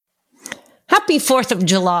Happy 4th of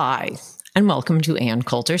July, and welcome to Ann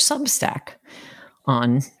Coulter Substack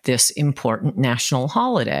on this important national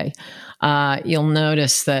holiday. You'll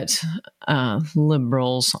notice that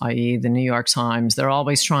liberals, i.e. the New York Times, they're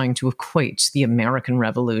always trying to equate the American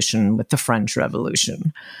Revolution with the French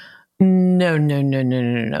Revolution. No.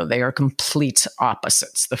 They are complete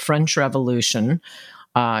opposites. The French Revolution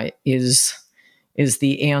is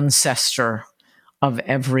the ancestor of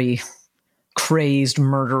every crazed,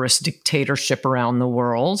 murderous dictatorship around the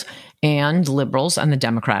world, and liberals and the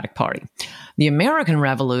Democratic Party. The American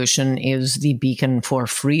Revolution is the beacon for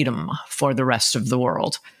freedom for the rest of the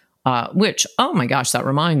world, which, oh my gosh, that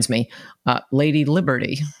reminds me, Lady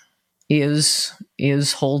Liberty is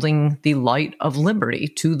holding the light of liberty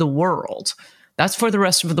to the world. That's for the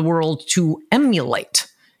rest of the world to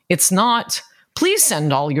emulate. It's not, please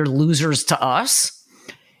send all your losers to us.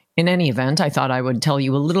 In any event, I thought I would tell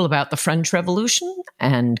you a little about the French Revolution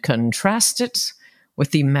and contrast it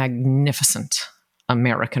with the magnificent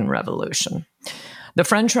American Revolution. The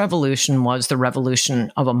French Revolution was the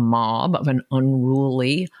revolution of a mob, of an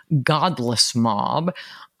unruly, godless mob,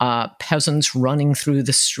 peasants running through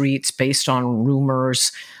the streets based on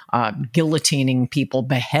rumors, guillotining people,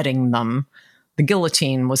 beheading them. The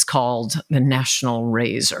guillotine was called the national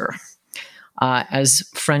razor. As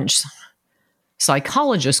French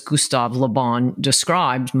psychologist Gustave Le Bon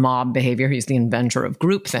described mob behavior, he's the inventor of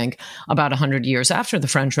groupthink, about 100 years after the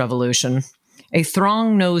French Revolution. A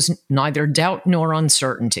throng knows neither doubt nor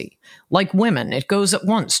uncertainty. Like women, it goes at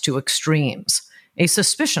once to extremes. A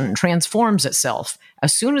suspicion transforms itself,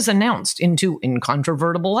 as soon as announced, into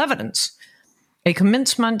incontrovertible evidence. A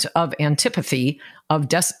commencement of antipathy, of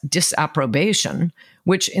disapprobation,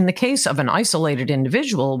 which in the case of an isolated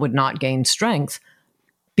individual would not gain strength,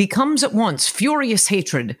 becomes at once furious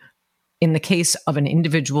hatred in the case of an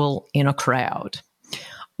individual in a crowd.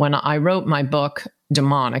 When I wrote my book,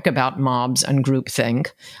 Demonic, about mobs and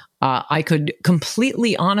groupthink, I could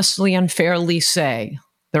completely, honestly, and fairly say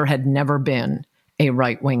there had never been a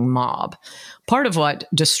right-wing mob. Part of what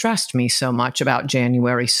distressed me so much about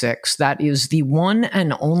January 6th, that is the one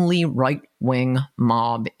and only right-wing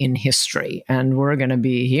mob in history, and we're going to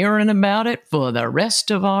be hearing about it for the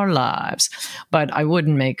rest of our lives. But I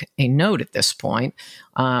wouldn't make a note at this point.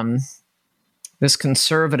 This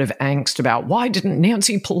conservative angst about why didn't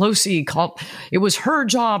Nancy Pelosi call, it was her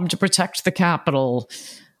job to protect the Capitol,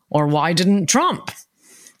 or why didn't Trump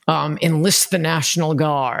enlist the National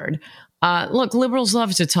Guard? Look, liberals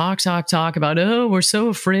love to talk about, oh, we're so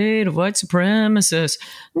afraid of white supremacists.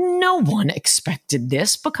 No one expected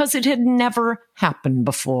this because it had never happened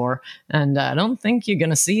before, and I don't think you're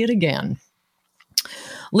going to see it again.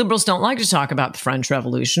 Liberals don't like to talk about the French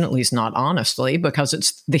Revolution, at least not honestly, because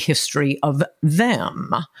it's the history of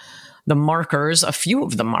them. The markers, a few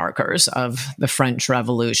of the markers of the French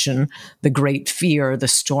Revolution, the Great Fear, the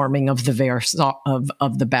storming of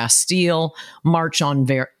the Bastille, March on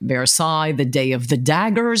Versailles, the Day of the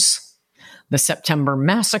Daggers, the September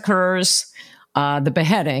Massacres, the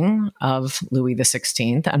beheading of Louis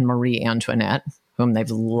XVI and Marie Antoinette, whom they've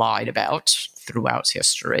lied about throughout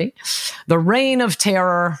history, the Reign of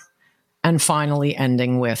Terror, and finally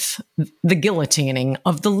ending with the guillotining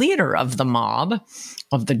of the leader of the mob,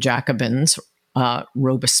 of the Jacobins,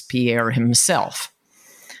 Robespierre himself.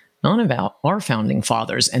 None of our founding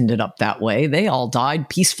fathers ended up that way. They all died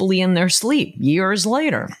peacefully in their sleep years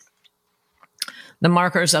later. The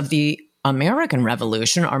markers of the American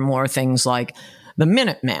Revolution are more things like the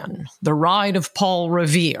Minutemen, the Ride of Paul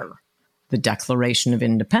Revere, the Declaration of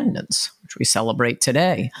Independence, which we celebrate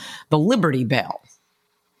today, the Liberty Bell.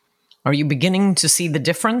 Are you beginning to see the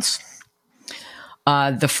difference?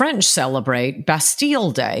 The French celebrate Bastille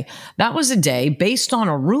Day. That was a day based on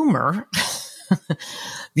a rumor.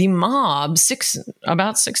 The mob,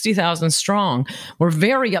 about 60,000 strong, were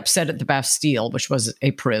very upset at the Bastille, which was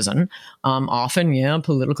a prison. Often,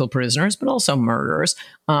 political prisoners, but also murderers.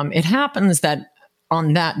 It happens that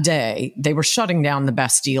on that day, they were shutting down the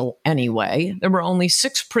Bastille anyway. There were only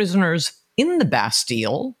 6 prisoners in the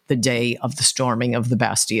Bastille, the day of the storming of the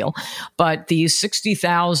Bastille, but these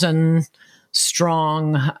 60,000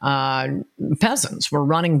 strong peasants were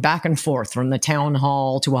running back and forth from the town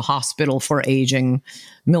hall to a hospital for aging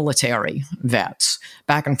military vets,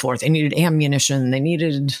 back and forth. They needed ammunition. They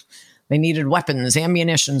needed weapons,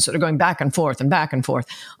 ammunition. So they're going back and forth and back and forth.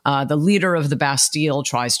 The leader of the Bastille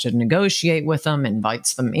tries to negotiate with them,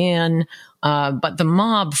 invites them in. But the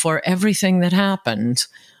mob, for everything that happened,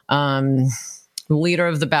 the leader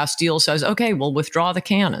of the Bastille says, okay, we'll withdraw the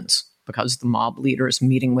cannons. because the mob leaders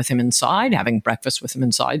meeting with him inside, having breakfast with him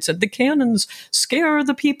inside, said the cannons scare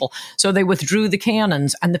the people. So they withdrew the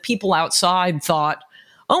cannons, and the people outside thought,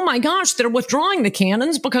 oh my gosh, they're withdrawing the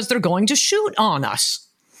cannons because they're going to shoot on us.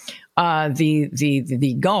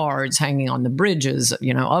 The guards hanging on the bridges,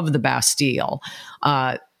 of the Bastille,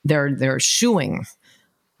 they're shooing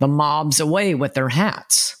the mobs away with their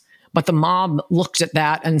hats. But the mob looked at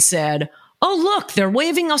that and said, oh, look, they're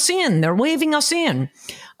waving us in. They're waving us in.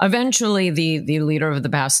 Eventually, the leader of the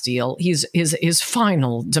Bastille, his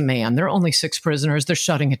final demand, there are only 6 prisoners. They're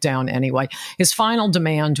shutting it down anyway. His final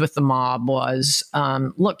demand with the mob was,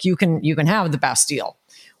 look, you can have the Bastille.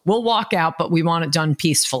 We'll walk out, but we want it done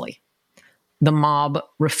peacefully. The mob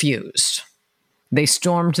refused. They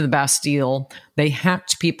stormed the Bastille. They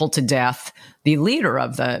hacked people to death. The leader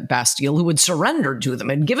of the Bastille, who had surrendered to them,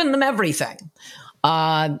 had given them everything,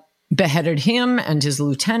 beheaded him and his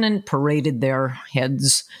lieutenant, paraded their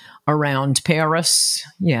heads around Paris.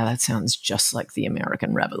 Yeah, that sounds just like the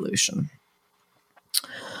American Revolution.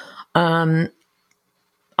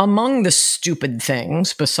 Among the stupid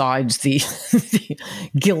things, besides the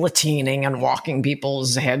guillotining and walking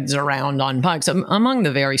people's heads around on pikes, among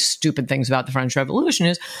the very stupid things about the French Revolution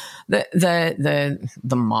is the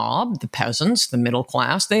mob, the peasants, the middle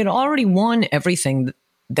class. They had already won everything that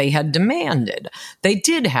they had demanded. They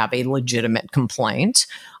did have a legitimate complaint,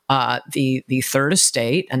 the Third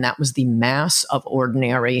Estate, and that was the mass of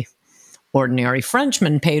ordinary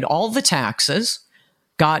Frenchmen paid all the taxes,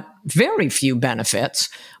 got very few benefits,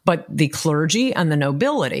 but the clergy and the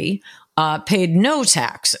nobility paid no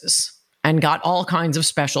taxes and got all kinds of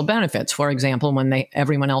special benefits. For example, when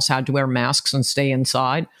everyone else had to wear masks and stay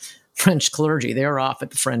inside, French clergy, they were off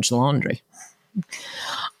at the French Laundry.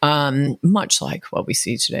 Much like what we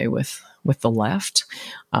see today with the left,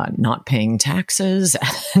 not paying taxes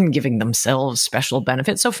and giving themselves special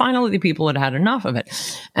benefits. So finally, the people had had enough of it,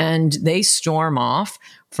 and they storm off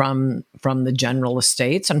from the general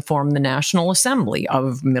estates and form the National Assembly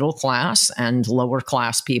of middle class and lower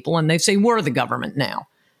class people. And they say, we're the government now.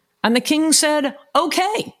 And the king said,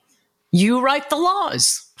 okay, you write the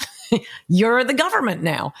laws. You're the government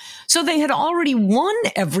now. So they had already won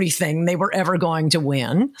everything they were ever going to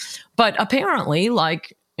win. But apparently,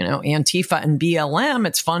 like, Antifa and BLM,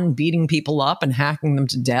 it's fun beating people up and hacking them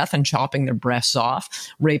to death and chopping their breasts off,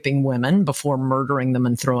 raping women before murdering them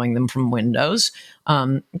and throwing them from windows.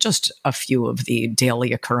 Just a few of the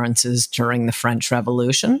daily occurrences during the French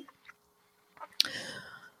Revolution.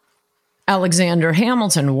 Alexander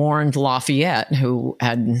Hamilton warned Lafayette, who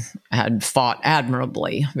had fought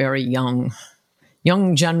admirably, very young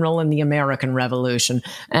general in the American Revolution,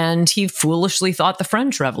 and he foolishly thought the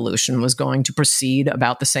French Revolution was going to proceed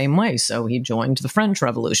about the same way. So he joined the French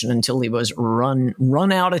Revolution until he was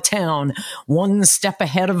run out of town, one step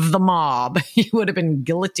ahead of the mob. He would have been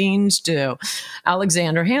guillotined too.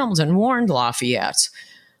 Alexander Hamilton warned Lafayette,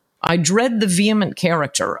 I dread the vehement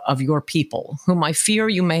character of your people, whom I fear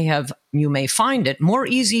you may find it more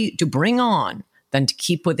easy to bring on than to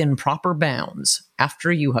keep within proper bounds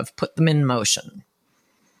after you have put them in motion.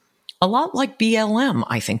 A lot like BLM,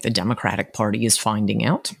 I think the Democratic Party is finding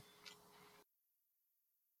out.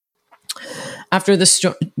 After the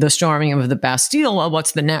storming of the Bastille, well,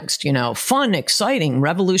 what's the next? Fun, exciting,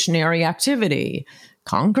 revolutionary activity.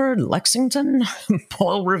 Concord, Lexington,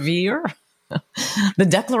 Paul Revere, the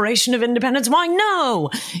Declaration of Independence. Why, no!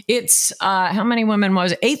 It's, how many women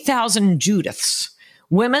was it? 8,000 Judiths.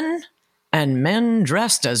 Women and men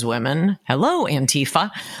dressed as women, hello,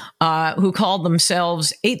 Antifa, who called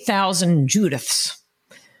themselves 8,000 Judiths,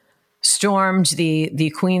 stormed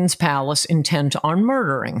the Queen's palace intent on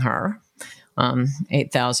murdering her.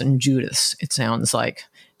 8,000 Judiths, it sounds like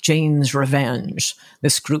Jane's Revenge,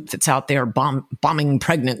 this group that's out there bombing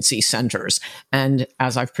pregnancy centers. And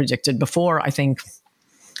as I've predicted before, I think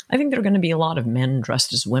there are going to be a lot of men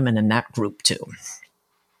dressed as women in that group too.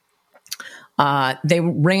 They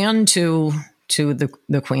ran to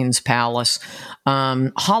the Queen's palace,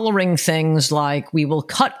 hollering things like, we will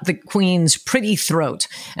cut the Queen's pretty throat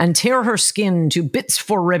and tear her skin to bits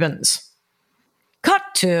for ribbons. Cut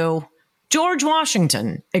to George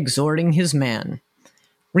Washington exhorting his men.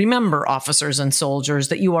 Remember, officers and soldiers,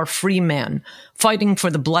 that you are free men, fighting for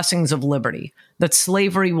the blessings of liberty, that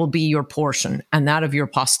slavery will be your portion and that of your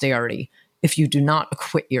posterity, if you do not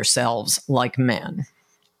acquit yourselves like men.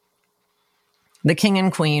 The king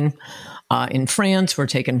and queen in France were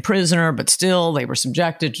taken prisoner, but still they were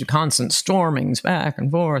subjected to constant stormings back and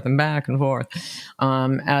forth and back and forth.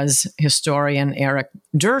 As historian Eric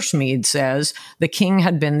Dershmead says, the king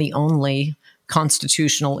had been the only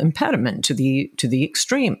constitutional impediment to the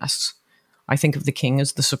extremists. I think of the king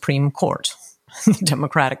as the Supreme Court. The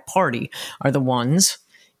Democratic Party are the ones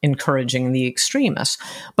encouraging the extremists.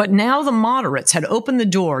 But now the moderates had opened the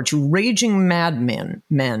door to raging madmen,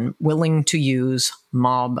 men willing to use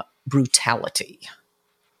mob brutality.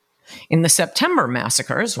 In the September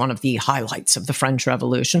massacres, one of the highlights of the French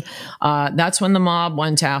Revolution, that's when the mob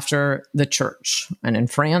went after the church. And in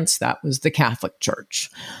France, that was the Catholic Church.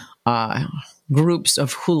 Groups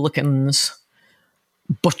of hooligans,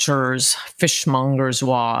 butchers, fishmongers'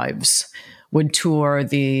 wives would tour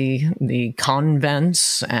the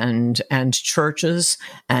convents and churches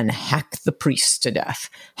and hack the priests to death,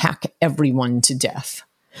 hack everyone to death,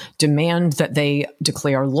 demand that they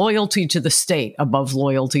declare loyalty to the state above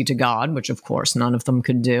loyalty to God, which of course none of them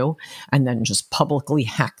could do, and then just publicly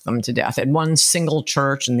hack them to death. At one single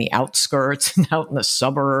church in the outskirts and out in the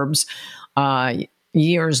suburbs,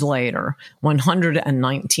 years later,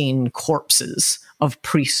 119 corpses of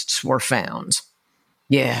priests were found.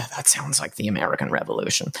 Yeah, that sounds like the American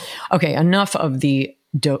Revolution. Okay, enough of the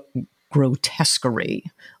grotesquerie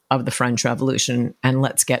of the French Revolution, and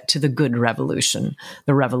let's get to the good revolution,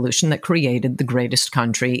 the revolution that created the greatest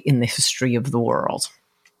country in the history of the world.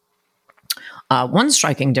 One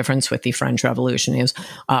striking difference with the French Revolution is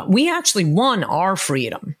we actually won our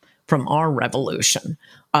freedom from our revolution.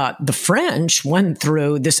 The French went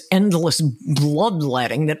through this endless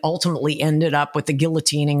bloodletting that ultimately ended up with the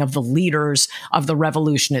guillotining of the leaders of the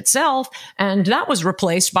revolution itself, and that was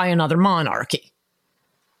replaced by another monarchy.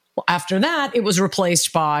 Well, after that, it was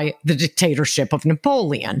replaced by the dictatorship of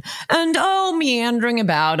Napoleon. And meandering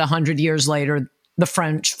about 100 years later, the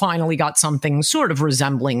French finally got something sort of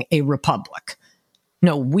resembling a republic.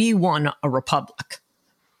 No, we won a republic.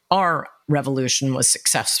 Our revolution was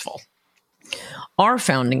successful. Our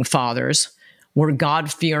founding fathers were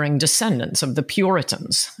God-fearing descendants of the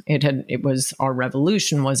Puritans. Our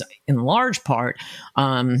revolution was in large part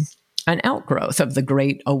an outgrowth of the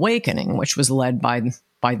Great Awakening, which was led by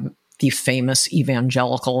the famous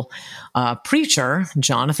evangelical preacher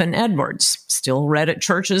Jonathan Edwards, still read at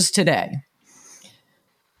churches today.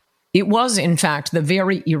 It was, in fact, the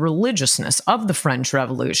very irreligiousness of the French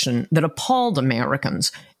Revolution that appalled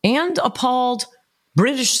Americans and appalled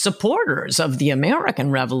British supporters of the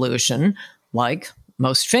American Revolution, like,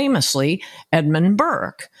 most famously, Edmund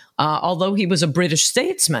Burke. Although he was a British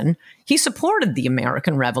statesman, he supported the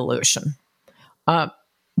American Revolution. But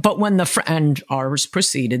when and ours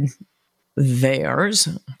preceded theirs,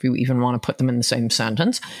 if you even want to put them in the same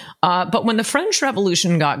sentence, but when the French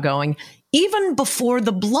Revolution got going, even before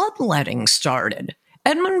the bloodletting started,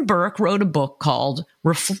 Edmund Burke wrote a book called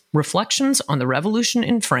Reflections on the Revolution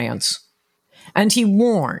in France. And he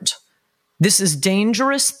warned, this is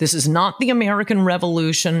dangerous. This is not the American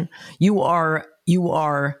Revolution. You are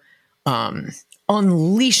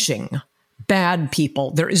unleashing bad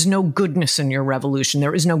people. There is no goodness in your revolution.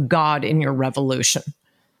 There is no God in your revolution.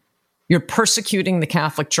 You're persecuting the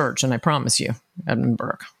Catholic Church. And I promise you, Edmund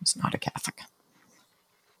Burke was not a Catholic.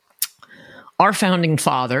 Our founding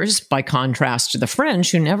fathers, by contrast to the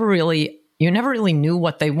French, you never really knew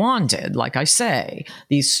what they wanted. Like I say,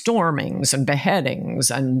 these stormings and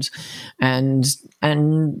beheadings and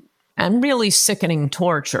really sickening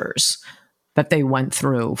tortures that they went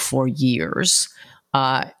through for years.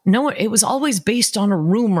 No, it was always based on a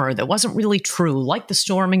rumor that wasn't really true, like the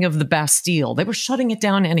storming of the Bastille. They were shutting it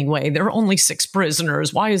down anyway. There were only 6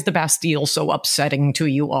 prisoners. Why is the Bastille so upsetting to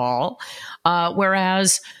you all?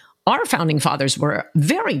 Whereas our founding fathers were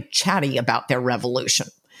very chatty about their revolution.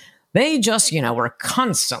 They just, were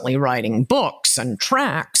constantly writing books and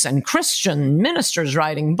tracts, and Christian ministers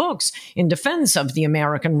writing books in defense of the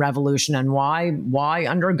American Revolution and why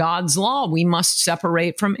under God's law we must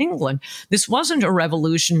separate from England. This wasn't a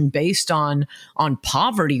revolution based on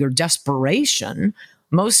poverty or desperation.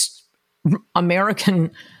 Most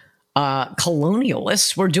American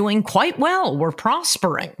colonialists were doing quite well, were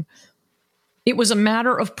prospering. It was a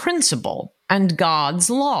matter of principle and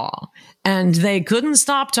God's law, and they couldn't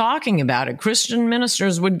stop talking about it. Christian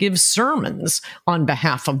ministers would give sermons on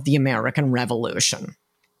behalf of the American Revolution.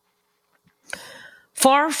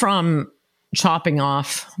 Far from chopping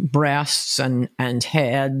off breasts and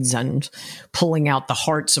heads and pulling out the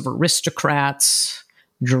hearts of aristocrats,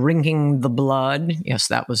 drinking the blood, yes,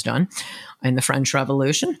 that was done in the French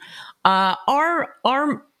Revolution, our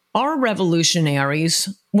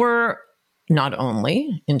revolutionaries were not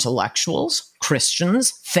only intellectuals,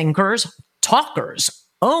 Christians, thinkers, talkers.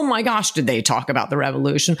 Oh my gosh, did they talk about the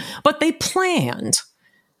revolution? But they planned.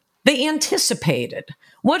 They anticipated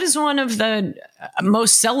What is one of the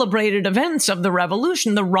most celebrated events of the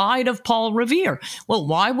revolution? The ride of Paul Revere. Well,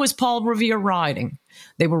 why was Paul Revere riding?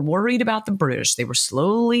 They were worried about the British. They were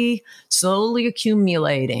slowly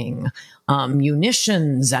accumulating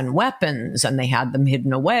munitions and weapons, and they had them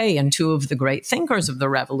hidden away. And two of the great thinkers of the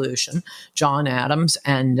revolution, Sam Adams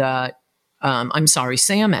and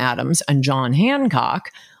John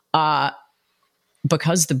Hancock,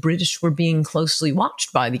 because the British were being closely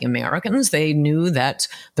watched by the Americans, they knew that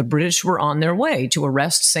the British were on their way to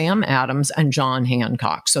arrest Sam Adams and John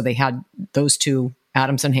Hancock. So they had those two,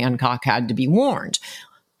 Adams and Hancock, had to be warned.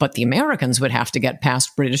 But the Americans would have to get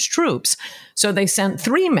past British troops. So they sent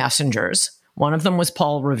 3 messengers. One of them was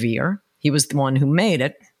Paul Revere. He was the one who made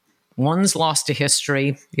it. One's lost to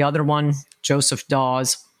history. The other one, Joseph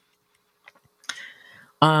Dawes.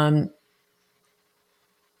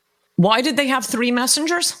 Why did they have 3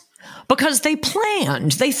 messengers? Because they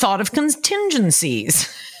planned. They thought of contingencies.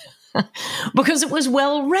 Because it was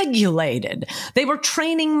well regulated. They were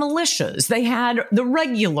training militias. They had the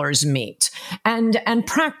regulars meet and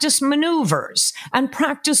practice maneuvers and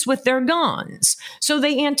practice with their guns. So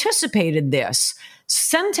they anticipated this,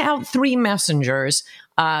 sent out 3 messengers.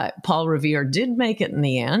 Paul Revere did make it in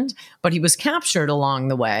the end, but he was captured along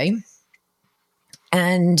the way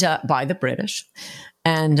and by the British.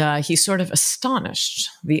 And he sort of astonished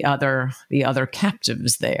the other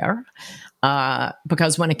captives there,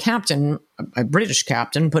 because when a British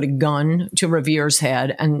captain, put a gun to Revere's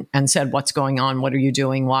head and said, "What's going on? What are you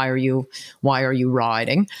doing? Why are you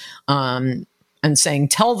riding?" And saying,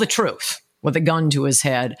 "Tell the truth," with a gun to his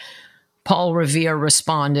head, Paul Revere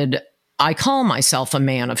responded, "I call myself a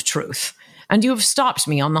man of truth, and you have stopped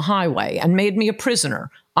me on the highway and made me a prisoner.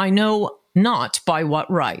 I know not by what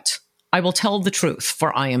right. I will tell the truth,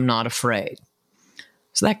 for I am not afraid."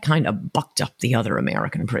 So that kind of bucked up the other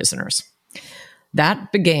American prisoners.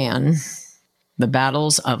 That began the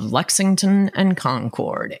battles of Lexington and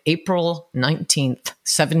Concord, April 19th,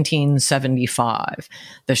 1775.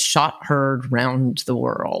 The shot heard round the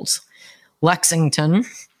world. Lexington,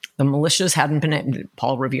 the militias hadn't been.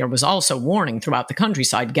 Paul Revere was also warning throughout the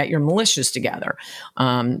countryside, get your militias together.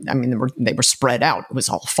 They were spread out. It was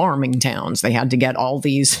all farming towns. They had to get all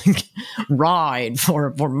these ride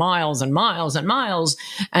for miles and miles and miles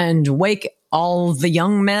and wake all the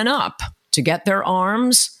young men up to get their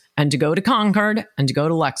arms and to go to Concord and to go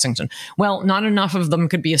to Lexington. Well, not enough of them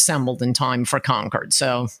could be assembled in time for Concord.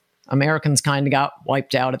 So Americans kind of got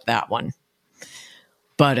wiped out at that one.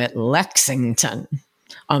 But at Lexington,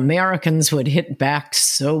 Americans would hit back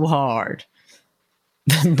so hard,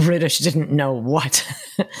 the British didn't know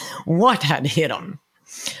what had hit them.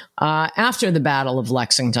 After the Battle of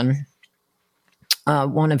Lexington,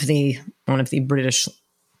 one of the British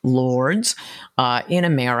lords in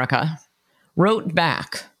America wrote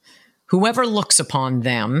back, "Whoever looks upon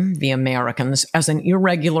them, the Americans, as an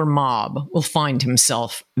irregular mob will find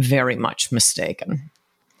himself very much mistaken."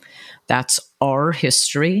 That's our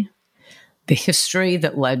history. The history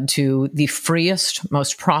that led to the freest,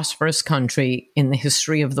 most prosperous country in the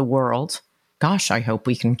history of the world. Gosh, I hope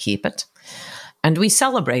we can keep it. And we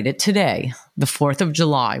celebrate it today, the 4th of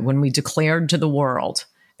July, when we declared to the world,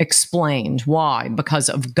 explained why, because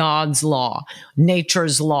of God's law,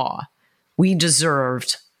 nature's law, we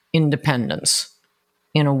deserved independence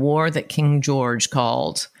in a war that King George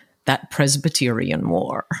called that Presbyterian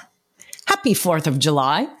War. Happy 4th of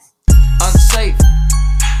July. Unsafe.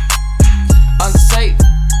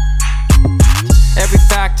 Every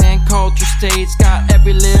fact and culture states got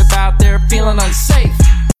every lib out there feeling unsafe.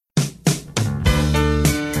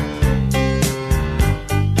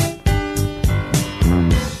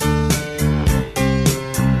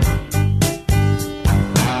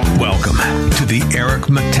 Welcome to the Eric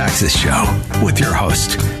Metaxas Show with your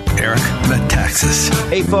host, Eric Metaxas.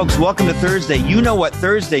 Hey, folks, welcome to Thursday. You know what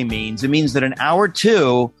Thursday means. It means that in hour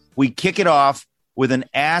 2, we kick it off with an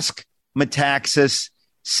Ask Metaxas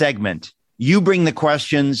segment. You bring the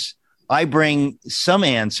questions. I bring some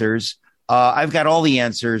answers. I've got all the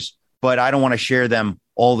answers, but I don't want to share them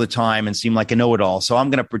all the time and seem like a know-it-all. So I'm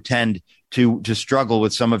going to pretend to struggle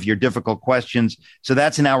with some of your difficult questions. So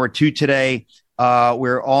that's in hour 2 today.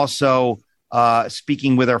 We're also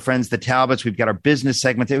speaking with our friends, the Talbots. We've got our business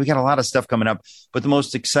segment there. We've got a lot of stuff coming up. But the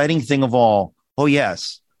most exciting thing of all, oh,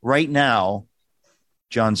 yes, right now,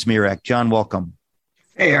 John Zmirak. John, welcome.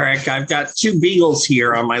 Hey, Eric, I've got 2 beagles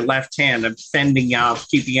here on my left hand. I'm fending out,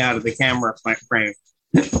 keeping out of the camera frame.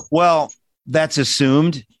 Well, that's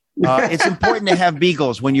assumed. It's important to have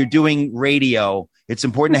beagles when you're doing radio. It's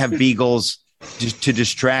important to have beagles to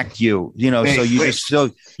distract you,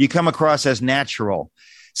 so you come across as natural.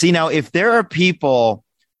 See, now, if there are people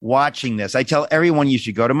watching this. I tell everyone you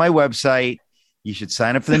should go to my website. You should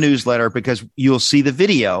sign up for the newsletter because you'll see the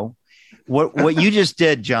video. What you just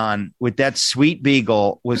did, John, with that sweet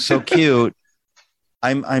beagle was so cute.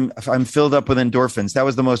 I'm filled up with endorphins. That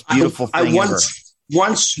was the most beautiful thing ever.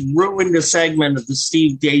 Once ruined a segment of the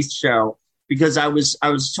Steve Deace show because I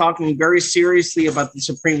was talking very seriously about the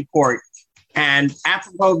Supreme Court, and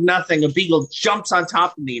apropos of nothing, a beagle jumps on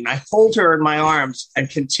top of me, and I hold her in my arms and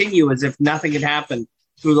continue as if nothing had happened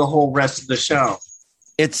through the whole rest of the show.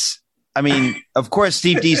 Of course,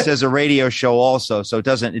 Steve Deace does a radio show also, so it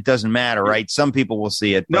doesn't matter, right? Some people will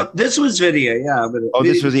see it. But, no, this was video, yeah. But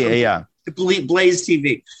this was yeah. Blaze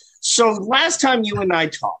TV. So last time you and I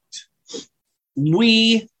talked,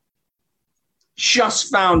 we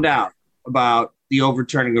just found out about the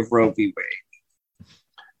overturning of Roe v. Wade.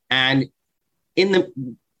 And in the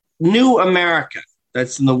new America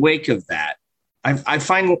that's in the wake of that,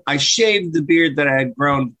 I shaved the beard that I had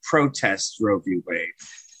grown to protest Roe v. Wade.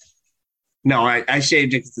 No, I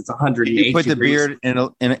shaved it because it's 108 You put degrees. the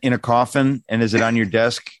beard in a coffin, and is it on your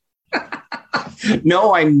desk?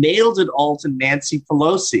 No, I mailed it all to Nancy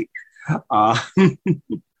Pelosi. Oh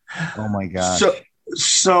my God.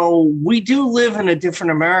 So we do live in a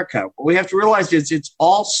different America. What we have to realize is it's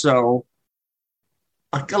also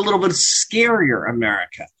like a little bit scarier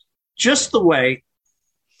America. Just the way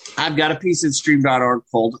I've got a piece at stream.org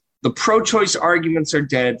called "The Pro-Choice Arguments Are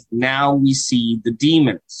Dead. Now We See the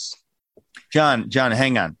Demons." John,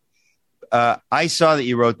 hang on. I saw that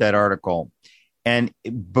you wrote that article, and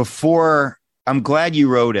I'm glad you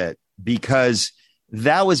wrote it because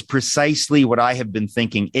that was precisely what I have been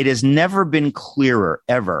thinking. It has never been clearer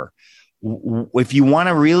ever. If you want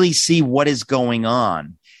to really see what is going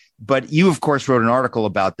on, but you, of course, wrote an article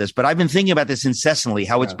about this, but I've been thinking about this incessantly,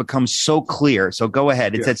 how it's become so clear. So go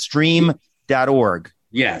ahead. It's at stream.org.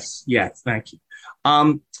 Yes. Thank you.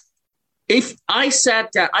 If I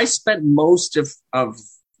sat down, I spent most of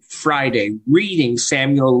Friday reading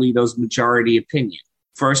Samuel Alito's majority opinion.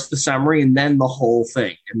 First the summary and then the whole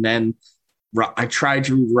thing. And then I tried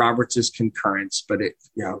to read Roberts' concurrence, but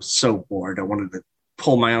I was so bored. I wanted to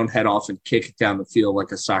pull my own head off and kick it down the field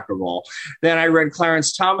like a soccer ball. Then I read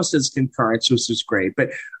Clarence Thomas's concurrence, which was great.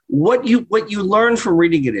 But what you learn from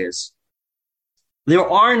reading it is there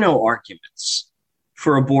are no arguments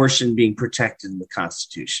for abortion being protected in the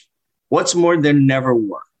Constitution. What's more, there never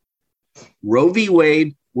were. Roe v.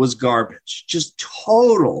 Wade was garbage, just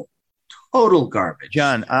total garbage.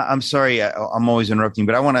 John, I'm sorry, I'm always interrupting,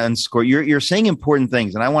 but I want to underscore. You're saying important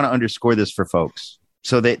things, and I want to underscore this for folks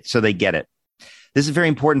so they get it. This is very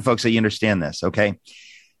important, folks, that you understand this. Okay,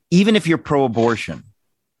 even if you're pro-abortion,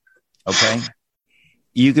 okay,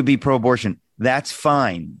 you could be pro-abortion. That's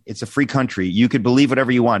fine. It's a free country. You could believe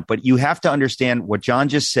whatever you want, but you have to understand what John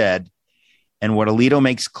just said. And what Alito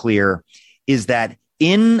makes clear is that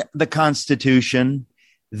in the Constitution,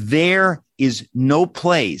 there is no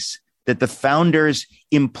place that the founders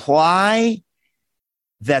imply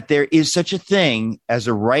that there is such a thing as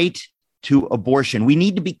a right to abortion. We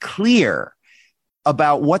need to be clear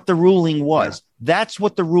about what the ruling was. That's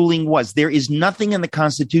what the ruling was. There is nothing in the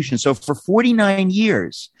Constitution. So for 49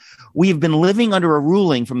 years, we have been living under a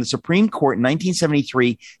ruling from the Supreme Court in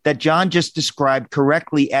 1973 that John just described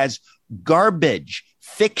correctly as garbage,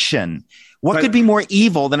 fiction. What could be more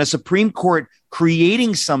evil than a Supreme Court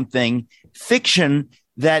creating something, fiction,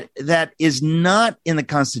 that is not in the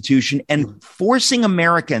Constitution and forcing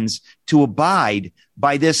Americans to abide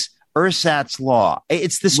by this ersatz law?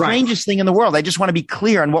 It's the strangest thing in the world. I just want to be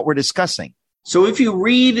clear on what we're discussing. So if you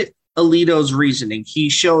read Alito's reasoning, he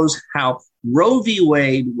shows how Roe v.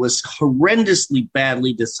 Wade was horrendously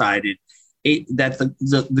badly decided. That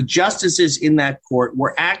the justices in that court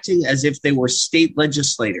were acting as if they were state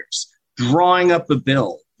legislators, drawing up a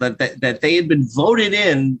bill that they had been voted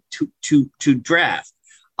in to draft,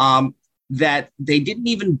 that they didn't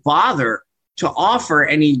even bother to offer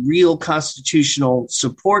any real constitutional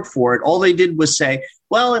support for it. All they did was say,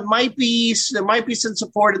 well, there might be some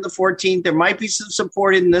support in the 14th. There might be some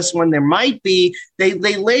support in this one. There might be. They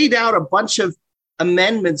laid out a bunch of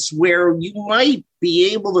amendments where you might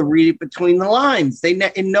be able to read it between the lines.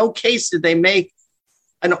 In no case did they make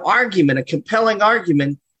an argument, a compelling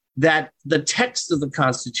argument, that the text of the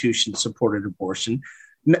Constitution supported abortion.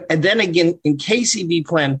 And then again, in Casey v.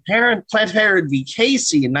 Planned Parenthood v.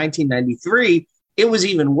 Casey in 1993, it was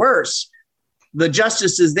even worse. The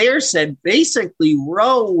justices there said basically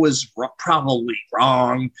Roe was probably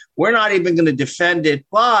wrong. We're not even going to defend it,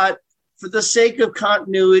 but for the sake of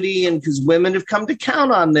continuity and because women have come to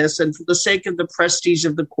count on this and for the sake of the prestige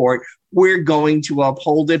of the court, we're going to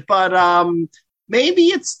uphold it. But Maybe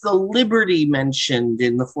it's the liberty mentioned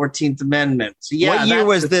in the 14th Amendment. So, yeah, what year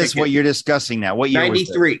was this, what you're discussing now? What year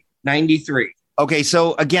 93, was this? 93. Okay,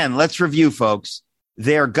 so again, let's review, folks.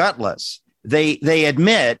 They're gutless. They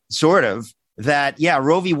admit, sort of, that, yeah,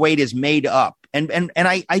 Roe v. Wade is made up. And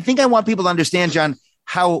I think I want people to understand, John,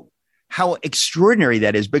 how extraordinary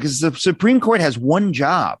that is, because the Supreme Court has one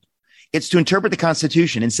job. It's to interpret the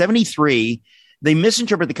Constitution. In 73, they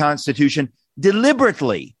misinterpret the Constitution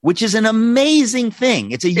deliberately, which is an amazing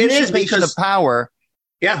thing. It's a usurpation of power.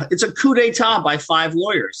 Yeah, it's a coup d'etat by 5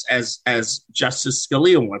 lawyers, as Justice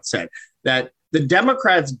Scalia once said, that the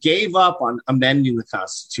Democrats gave up on amending the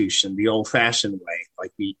Constitution the old-fashioned way,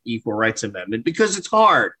 like the Equal Rights Amendment, because it's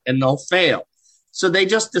hard and they'll fail. So they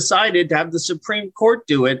just decided to have the Supreme Court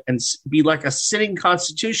do it and be like a sitting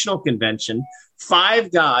constitutional convention,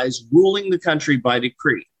 5 guys ruling the country by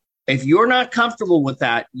decree. If you're not comfortable with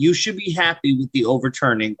that, you should be happy with the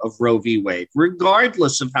overturning of Roe v. Wade,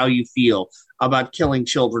 regardless of how you feel about killing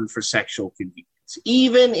children for sexual convenience.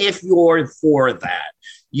 Even if you're for that,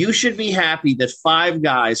 you should be happy that 5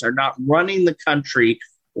 guys are not running the country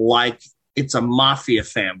like it's a mafia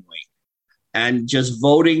family and just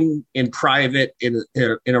voting in private in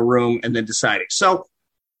a room and then deciding. So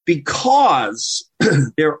because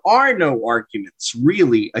there are no arguments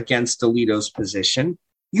really against Alito's position,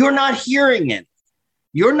 you're not hearing it.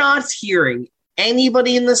 You're not hearing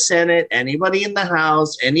anybody in the Senate, anybody in the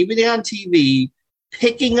House, anybody on TV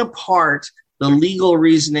picking apart the legal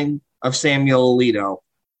reasoning of Samuel Alito,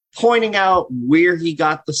 pointing out where he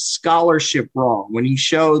got the scholarship wrong when he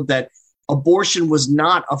showed that abortion was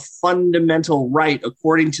not a fundamental right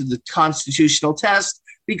according to the constitutional test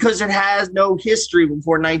because it has no history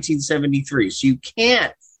before 1973. So you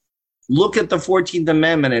can't look at the 14th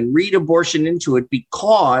Amendment and read abortion into it,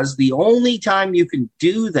 because the only time you can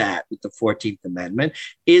do that with the 14th Amendment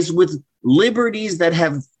is with liberties that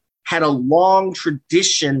have had a long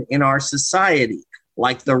tradition in our society,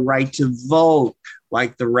 like the right to vote,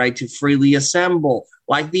 like the right to freely assemble,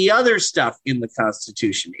 like the other stuff in the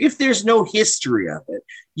Constitution. If there's no history of it,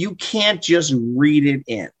 you can't just read it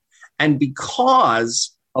in. And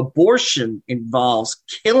because abortion involves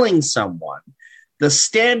killing someone, the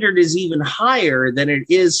standard is even higher than it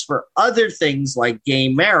is for other things like gay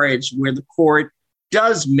marriage, where the court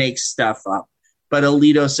does make stuff up. But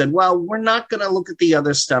Alito said, well, we're not going to look at the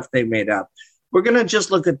other stuff they made up. We're going to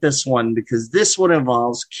just look at this one because this one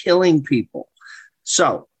involves killing people.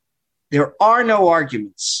 So there are no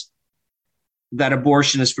arguments that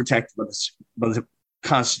abortion is protected by the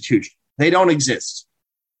Constitution. They don't exist.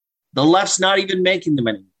 The left's not even making them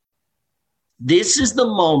anymore. This is the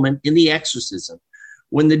moment in the exorcism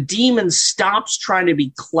when the demon stops trying to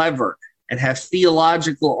be clever and have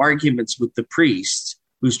theological arguments with the priest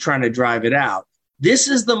who's trying to drive it out. This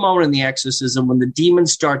is the moment in the exorcism when the demon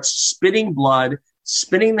starts spitting blood,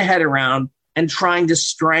 spinning the head around, and trying to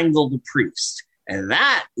strangle the priest. And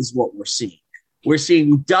that is what we're seeing. We're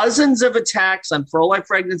seeing dozens of attacks on pro-life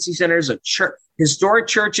pregnancy centers, a historic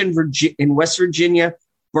church in West Virginia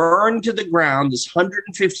burned to the ground, this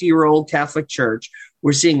 150-year-old Catholic church.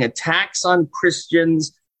 We're seeing attacks on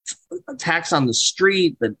Christians, attacks on the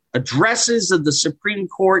street, the addresses of the Supreme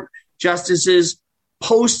Court justices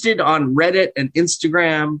posted on Reddit and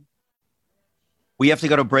Instagram. We have to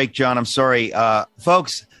go to break, John. I'm sorry.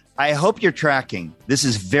 Folks, I hope you're tracking. This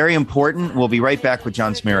is very important. We'll be right back with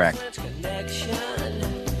John Zmirak.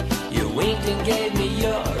 You winked and gave me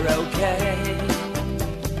your okay.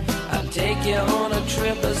 I'll take you on a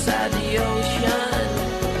trip beside the ocean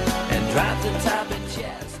and drop the top of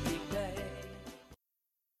Chesapeake Bay.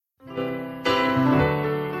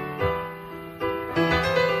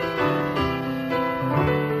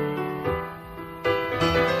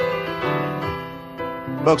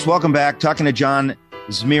 Folks, welcome back. Talking to John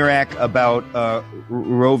Zmirak about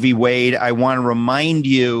Roe v. Wade. I want to remind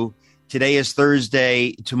you, today is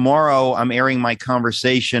Thursday. Tomorrow, I'm airing my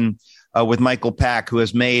conversation with Michael Pack, who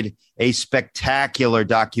has made a spectacular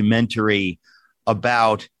documentary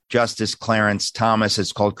about Justice Clarence Thomas.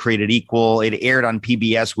 It's called Created Equal. It aired on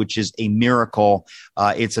PBS, which is a miracle.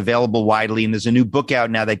 It's available widely, and there's a new book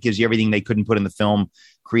out now that gives you everything they couldn't put in the film,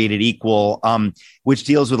 Created Equal, which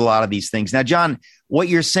deals with a lot of these things. Now, John, what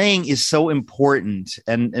you're saying is so important,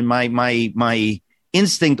 and my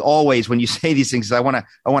instinct always when you say these things is I want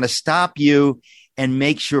to stop you and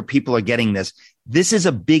make sure people are getting this. This is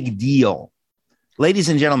a big deal. Ladies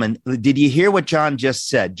and gentlemen, did you hear what John just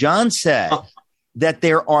said? John said that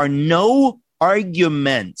there are no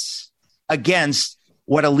arguments against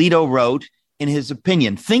what Alito wrote in his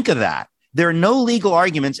opinion. Think of that. There are no legal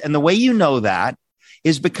arguments, and the way you know that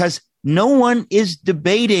is because no one is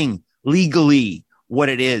debating legally what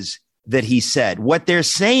it is that he said. What they're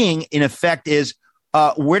saying, in effect, is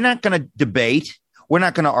we're not going to debate. We're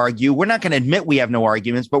not going to argue. We're not going to admit we have no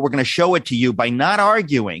arguments, but we're going to show it to you by not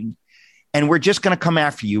arguing. And we're just going to come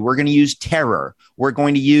after you. We're going to use terror. We're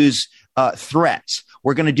going to use threats.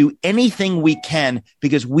 We're going to do anything we can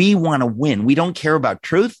because we want to win. We don't care about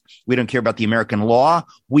truth. We don't care about the American law.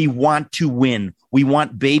 We want to win. We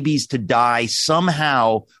want babies to die.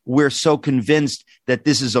 Somehow we're so convinced that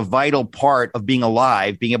this is a vital part of being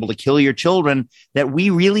alive, being able to kill your children, that we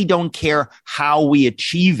really don't care how we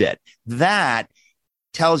achieve it. That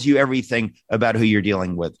tells you everything about who you're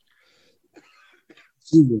dealing with.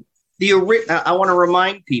 I want to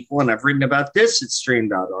remind people, and I've written about this at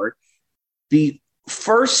stream.org, the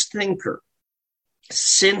first thinker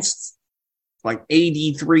since like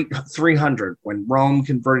AD 300, when Rome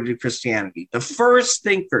converted to Christianity, the first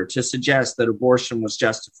thinker to suggest that abortion was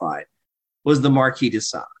justified was the Marquis de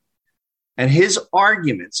Sade. And his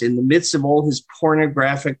arguments in the midst of all his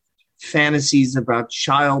pornographic fantasies about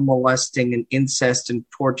child molesting and incest and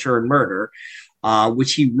torture and murder,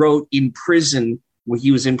 which he wrote in prison when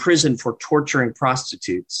he was in prison for torturing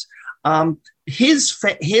prostitutes.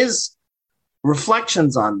 His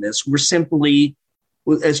reflections on this were simply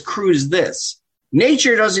as crude as this: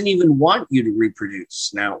 nature doesn't even want you to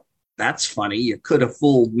reproduce. Now, that's funny. You could have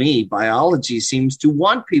fooled me. Biology seems to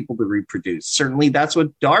want people to reproduce. Certainly, that's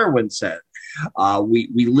what Darwin said.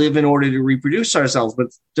 We live in order to reproduce ourselves. But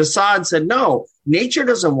de Sade said, no, nature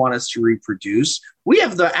doesn't want us to reproduce. We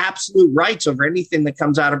have the absolute rights over anything that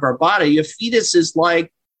comes out of our body. A fetus is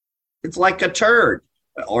like a turd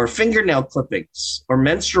or fingernail clippings or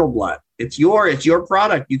menstrual blood. It's your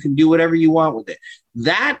product. You can do whatever you want with it.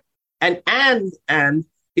 That and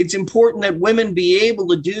it's important that women be able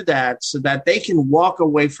to do that so that they can walk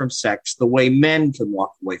away from sex the way men can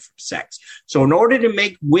walk away from sex. So in order to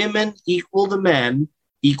make women equal to men,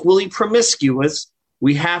 equally promiscuous,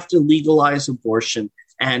 we have to legalize abortion,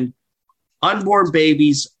 and unborn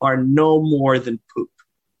babies are no more than poop.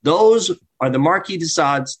 Those are the Marquis de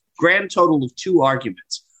Sade's grand total of two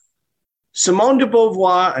arguments. Simone de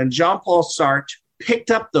Beauvoir and Jean-Paul Sartre picked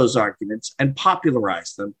up those arguments and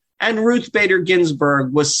popularized them, and Ruth Bader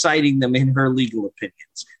Ginsburg was citing them in her legal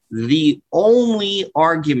opinions. The only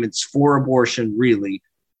arguments for abortion really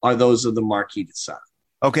are those of the Marquis de Sade.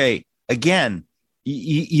 Okay, again,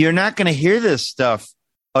 you're not going to hear this stuff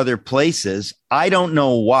other places. I don't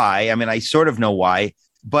know why. I mean, I sort of know why,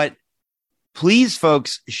 but please,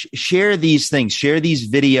 folks, share these things, share these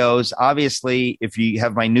videos. Obviously, if you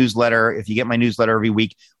have my newsletter, if you get my newsletter every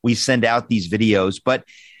week, we send out these videos. But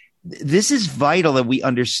this is vital that we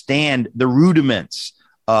understand the rudiments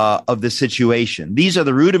of the situation. These are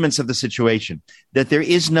the rudiments of the situation, that there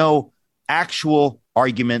is no actual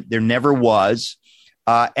argument. There never was.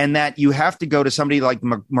 And that you have to go to somebody like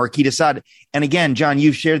Marquis de Sade. And again, John,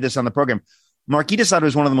 you've shared this on the program. Marquis de Sade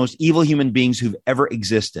was one of the most evil human beings who've ever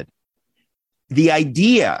existed. The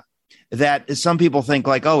idea that some people think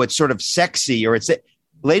like, oh, it's sort of sexy, or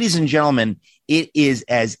ladies and gentlemen, it is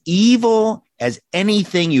as evil as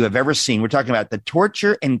anything you have ever seen. We're talking about the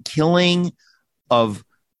torture and killing of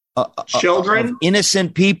children, of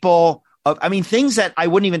innocent people. Things that I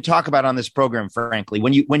wouldn't even talk about on this program, frankly.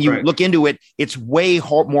 When you right. look into it, it's way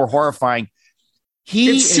more horrifying.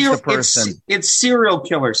 The person. It's serial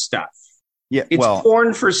killer stuff. Yeah, it's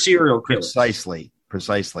porn for serial killers.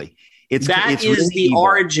 Precisely. It's really the evil.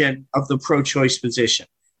 Origin of the pro-choice position.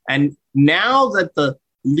 And now that the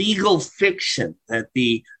legal fiction, that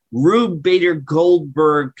the Rube Bader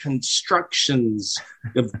Goldberg constructions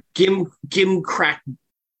of gimcrack,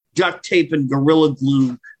 duct tape, and Gorilla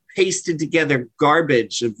Glue pasted together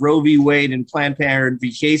garbage of Roe v. Wade and Planned Parenthood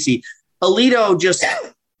v. Casey, Alito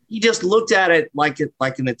just looked at it like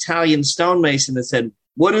an Italian stonemason and said,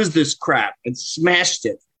 "What is this crap?" and smashed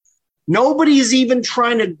it. Nobody's even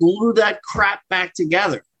trying to glue that crap back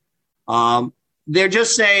together. They're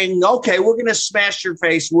just saying, okay, we're going to smash your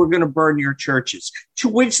face. We're going to burn your churches. To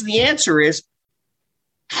which the answer is,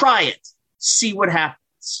 try it. See what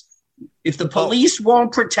happens. If the police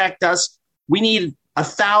won't protect us, we need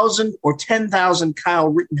 1,000 or 10,000 Kyle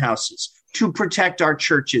Rittenhouses to protect our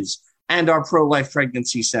churches and our pro-life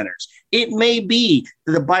pregnancy centers. It may be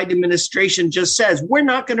that the Biden administration just says, we're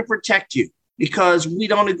not going to protect you because we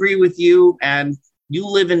don't agree with you and you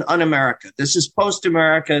live in un-America. This is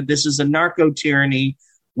post-America. This is a narco-tyranny.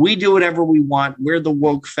 We do whatever we want. We're the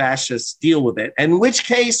woke fascists. Deal with it. In which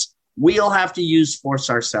case, we'll have to use force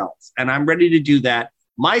ourselves. And I'm ready to do that.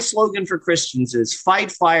 My slogan for Christians is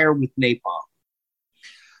fight fire with napalm.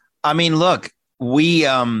 I mean, look, there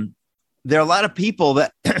are a lot of people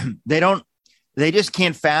that they they just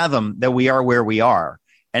can't fathom that we are where we are.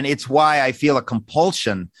 And it's why I feel a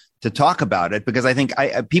compulsion to talk about it, because I think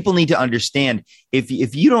people need to understand if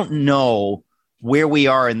you don't know where we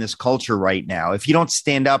are in this culture right now, if you don't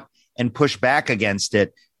stand up and push back against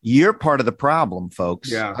it, you're part of the problem,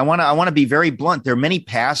 folks. Yeah. I want to be very blunt. There are many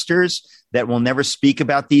pastors that will never speak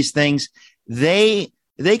about these things. They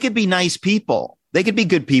could be nice people. They could be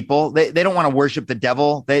good people. They don't want to worship the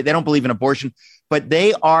devil. They don't believe in abortion, but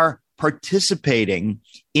they are participating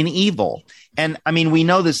in evil. And I mean, we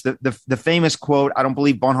know this, the famous quote, I don't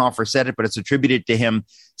believe Bonhoeffer said it, but it's attributed to him.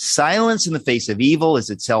 Silence in the face of evil is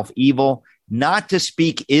itself evil. Not to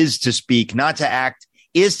speak is to speak. Not to act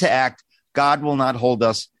is to act. God will not hold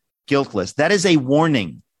us guiltless. That is a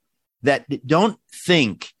warning that don't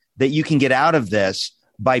think that you can get out of this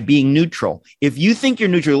by being neutral. If you think you're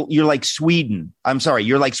neutral, you're like Sweden. I'm sorry.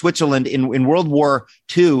 You're like Switzerland in World War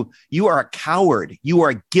II. You are a coward. You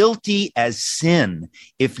are guilty as sin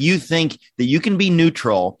if you think that you can be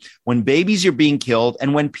neutral when babies are being killed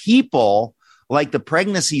and when people like the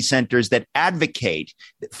pregnancy centers that advocate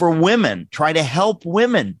for women, try to help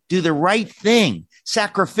women do the right thing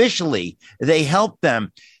sacrificially. They help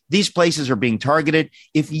them. These places are being targeted.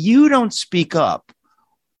 If you don't speak up,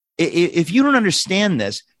 if you don't understand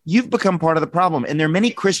this, you've become part of the problem. And there are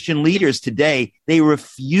many Christian leaders today, they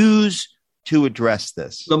refuse to address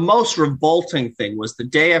this. The most revolting thing was the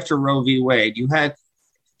day after Roe v. Wade, you had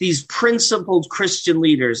these principled Christian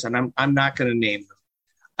leaders, and I'm not going to name them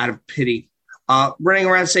out of pity, running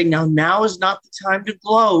around saying, now is not the time to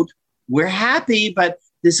gloat. We're happy, but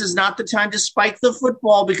this is not the time to spike the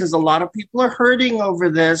football because a lot of people are hurting over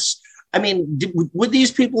this. I mean, would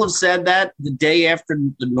these people have said that the day after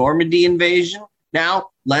the Normandy invasion? Now,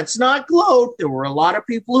 let's not gloat. There were a lot of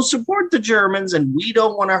people who support the Germans, and we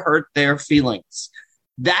don't want to hurt their feelings.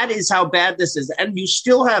 That is how bad this is. And you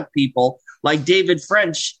still have people like David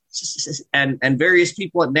French and various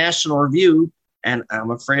people at National Review, and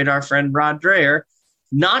I'm afraid our friend Rod Dreher,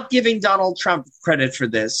 not giving Donald Trump credit for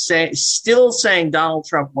this, still saying Donald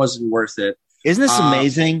Trump wasn't worth it. Isn't this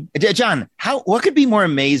amazing? John, what could be more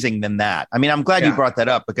amazing than that? I mean, I'm glad you brought that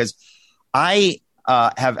up because I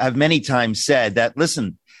have many times said that,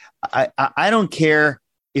 listen, I don't care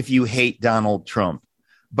if you hate Donald Trump,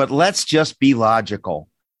 but let's just be logical.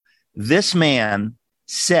 This man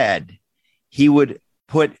said he would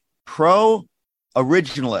put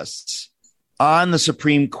pro-originalists on the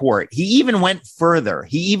Supreme Court. He even went further.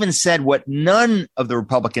 He even said what none of the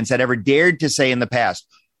Republicans had ever dared to say in the past.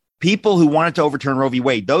 People who wanted to overturn Roe v.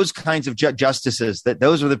 Wade, those kinds of justices,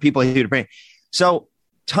 those were the people he would bring. So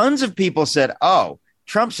tons of people said, oh,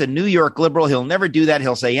 Trump's a New York liberal. He'll never do that.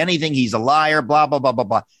 He'll say anything. He's a liar, blah, blah, blah, blah,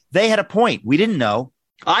 blah. They had a point. We didn't know.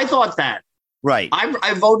 I thought that. Right.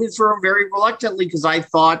 I voted for him very reluctantly because I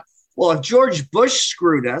thought, well, if George Bush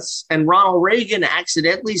screwed us and Ronald Reagan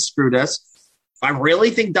accidentally screwed us, I really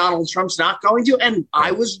think Donald Trump's not going to. And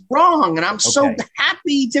I was wrong. And I'm so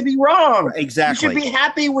happy to be wrong. Exactly. You should be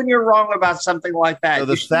happy when you're wrong about something like that. So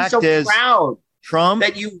the fact is, proud Trump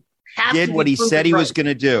that you did what he said he was going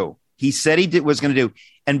to do. He said he was going to do.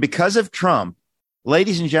 And because of Trump,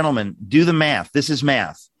 ladies and gentlemen, do the math. This is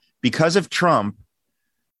math. Because of Trump,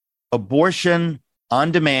 abortion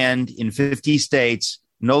on demand in 50 states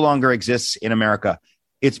no longer exists in America.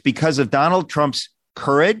 It's because of Donald Trump's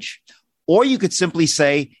courage. Or you could simply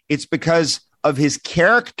say it's because of his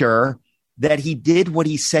character that he did what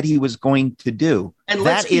he said he was going to do. And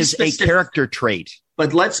that is a character trait.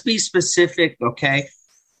 But let's be specific, okay?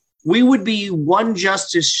 We would be one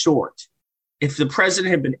justice short if the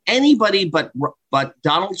president had been anybody but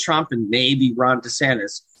Donald Trump and maybe Ron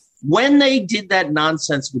DeSantis. When they did that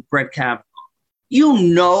nonsense with Brett Kavanaugh,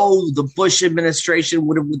 the Bush administration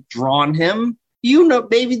would have withdrawn him.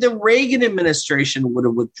 Maybe the Reagan administration would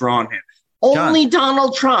have withdrawn him. Only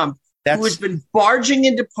Donald Trump, who has been barging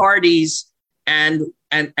into parties and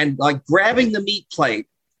like grabbing the meat plate.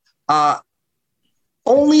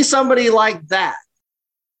 Only somebody like that,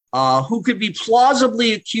 who could be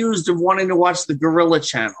plausibly accused of wanting to watch the Gorilla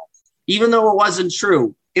Channel, even though it wasn't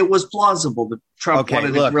true. It was plausible that Trump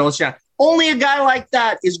wanted the Gorilla Channel. Only a guy like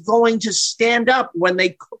that is going to stand up when they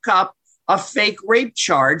cook up a fake rape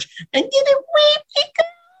charge and get it raped.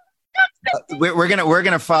 We're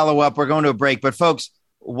gonna follow up. We're going to a break, but folks,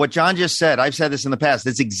 what John just said, I've said this in the past.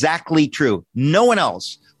 It's exactly true. No one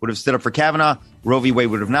else would have stood up for Kavanaugh. Roe v.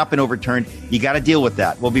 Wade would have not been overturned. You got to deal with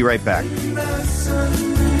that. We'll be right back.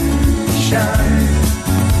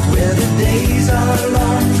 Where the days are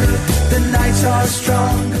longer, the nights are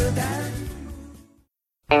stronger than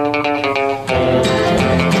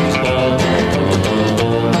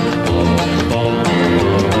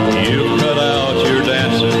You cut out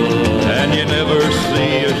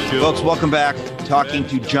Welcome back. Talking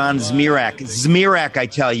to John Zmirak. Zmirak, I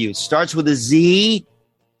tell you, starts with a Z,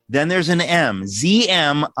 then there's an M.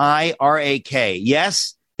 Zmirak.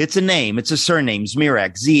 Yes, it's a name. It's a surname.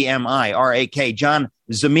 Zmirak. Zmirak. John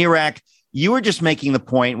Zmirak, you were just making the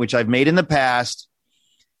point, which I've made in the past.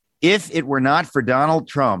 If it were not for Donald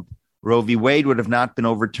Trump, Roe v. Wade would have not been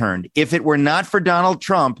overturned. If it were not for Donald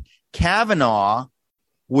Trump, Kavanaugh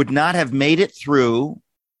would not have made it through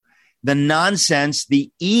the nonsense,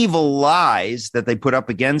 the evil lies that they put up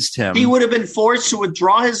against him. He would have been forced to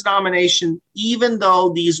withdraw his nomination, even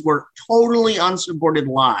though these were totally unsupported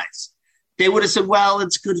lies. They would have said, well,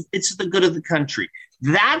 it's good. It's the good of the country.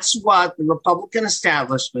 That's what the Republican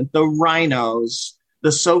establishment, the rhinos,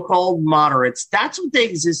 the so-called moderates, that's what they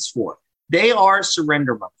exist for. They are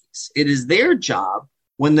surrender monkeys. It is their job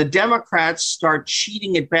when the Democrats start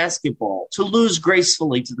cheating at basketball to lose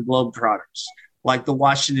gracefully to the Globetrotters, like the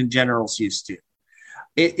Washington Generals used to.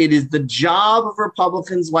 It is the job of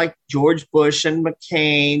Republicans like George Bush and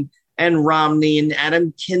McCain and Romney and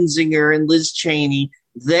Adam Kinzinger and Liz Cheney.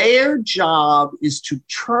 Their job is to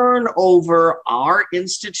turn over our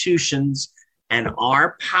institutions and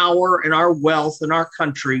our power and our wealth and our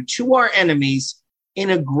country to our enemies in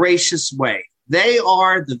a gracious way. They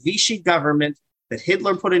are the Vichy government that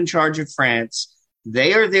Hitler put in charge of France.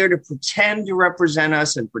 They are there to pretend to represent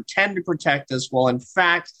us and pretend to protect us, while in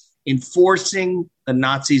fact enforcing the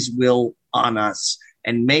Nazis' will on us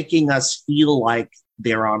and making us feel like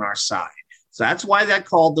they're on our side. So that's why I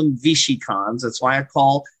called them Vichy cons. That's why I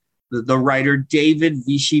call the writer David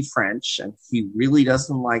Vichy French, and he really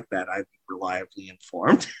doesn't like that. I've been reliably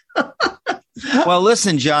informed. Well,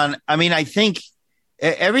 listen, John, I mean, I think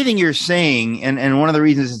everything you're saying, and one of the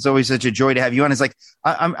reasons it's always such a joy to have you on is like,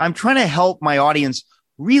 I'm trying to help my audience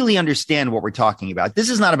really understand what we're talking about. This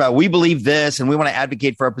is not about we believe this and we want to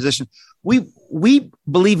advocate for our position. We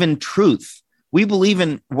believe in truth. We believe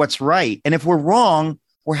in what's right. And if we're wrong,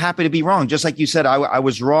 we're happy to be wrong. Just like you said, I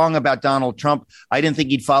was wrong about Donald Trump. I didn't think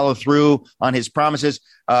he'd follow through on his promises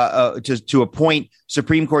to appoint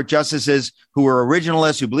Supreme Court justices who were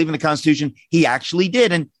originalists, who believe in the Constitution. He actually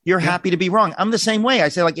did. And you're happy to be wrong. I'm the same way. I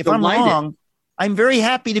say, like, if I'm wrong, I'm very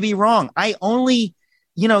happy to be wrong. I only,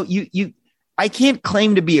 I can't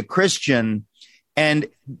claim to be a Christian and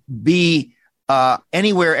be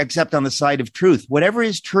anywhere except on the side of truth. Whatever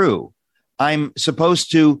is true, I'm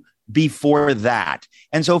supposed to be for that.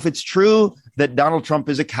 And so if it's true that Donald Trump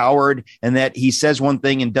is a coward and that he says one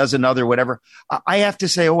thing and does another, whatever, I have to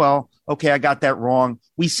say, oh, well, okay, I got that wrong.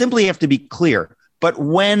 We simply have to be clear. But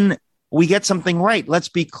when we get something right, let's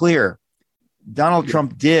be clear. Donald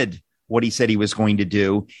Trump did what he said he was going to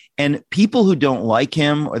do. And people who don't like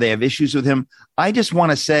him or they have issues with him, I just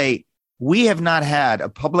want to say we have not had a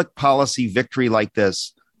public policy victory like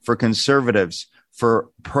this for conservatives, for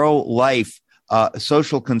pro-life,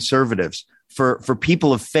 social conservatives, for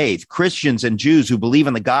people of faith, Christians and Jews who believe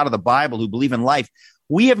in the God of the Bible, who believe in life.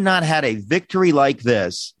 We have not had a victory like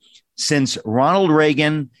this since Ronald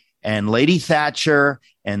Reagan and Lady Thatcher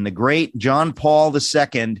and the great John Paul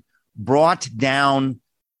II brought down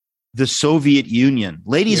the Soviet Union.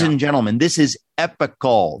 Ladies and gentlemen, this is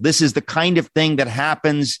epical. This is the kind of thing that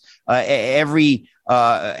happens every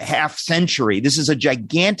half century. This is a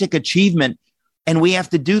gigantic achievement. And we have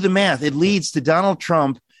to do the math. It leads to Donald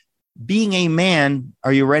Trump being a man,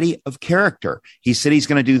 are you ready, of character. He said he's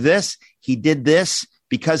going to do this. He did this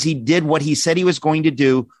because he did what he said he was going to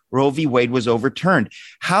do. Roe v. Wade was overturned.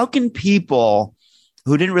 How can people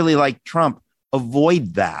who didn't really like Trump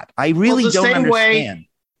avoid that? I really don't understand.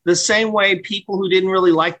 The same way people who didn't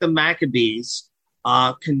really like the Maccabees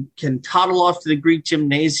can toddle off to the Greek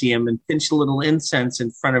gymnasium and pinch a little incense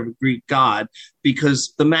in front of a Greek god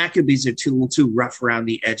because the Maccabees are too rough around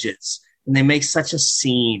the edges and they make such a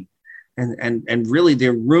scene and really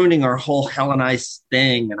they're ruining our whole Hellenized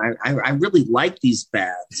thing. And I really like these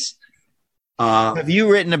baths. Have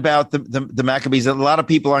you written about the Maccabees? A lot of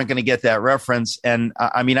people aren't going to get that reference. And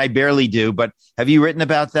I mean, I barely do, but have you written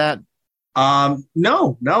about that?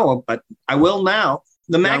 No, but I will now.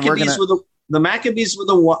 The Maccabees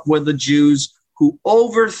were the Jews who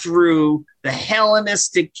overthrew the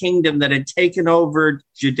Hellenistic kingdom that had taken over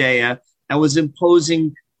Judea and was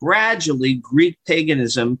imposing gradually Greek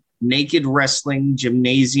paganism, naked wrestling,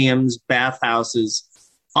 gymnasiums, bathhouses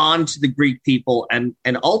onto the Greek people and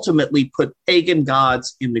ultimately put pagan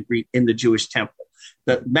gods in the Jewish temple.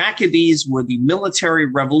 The Maccabees were the military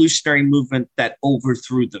revolutionary movement that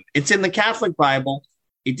overthrew them. It's in the Catholic Bible.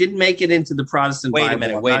 It didn't make it into the Protestant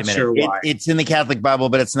Bible. Wait a minute. Sure why. It's in the Catholic Bible,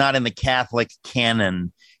 but it's not in the Catholic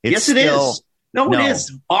canon. Yes, it is. No, it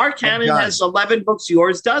is. Our canon has 11 books.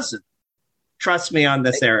 Yours doesn't. Trust me on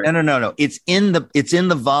this, Eric. No. It's in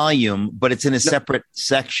the volume, but it's in a separate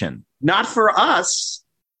section. Not for us.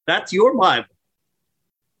 That's your Bible.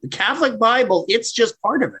 The Catholic Bible, it's just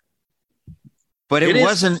part of it. But it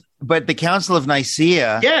wasn't. But the Council of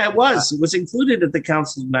Nicaea. Yeah, it was. It was included at the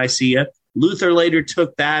Council of Nicaea. Luther later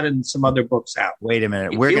took that and some other books out. Wait a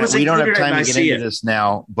minute. We don't have time to get into this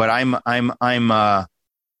now. But I'm.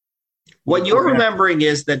 What you're remembering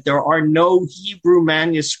is that there are no Hebrew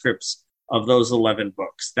manuscripts of those 11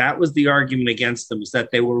 books. That was the argument against them, is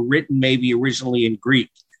that they were written maybe originally in Greek.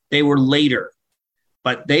 They were later.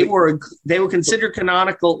 But they were considered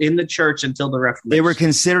canonical in the church until the Reformation. They were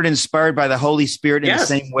considered inspired by the Holy Spirit in the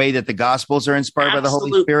same way that the Gospels are inspired by the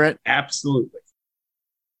Holy Spirit? Absolutely.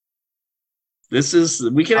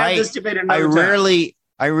 We can have this debate another time.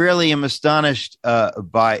 I rarely am astonished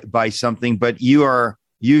by something, but you are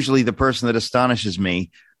usually the person that astonishes me.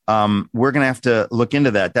 We're going to have to look into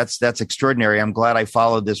that. That's extraordinary. I'm glad I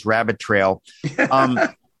followed this rabbit trail.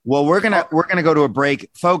 Well, we're gonna go to a break,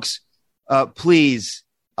 folks. Please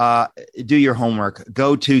do your homework.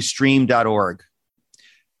 Go to stream.org.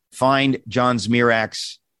 Find John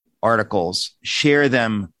Zmirak's articles. Share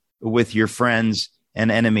them with your friends and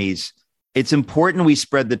enemies. It's important we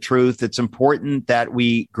spread the truth. It's important that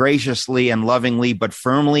we graciously and lovingly, but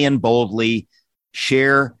firmly and boldly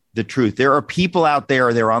share the truth. There are people out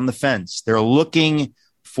there, they're on the fence. They're looking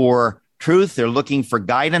for truth. They're looking for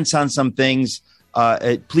guidance on some things.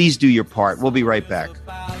 Please do your part. We'll be right back.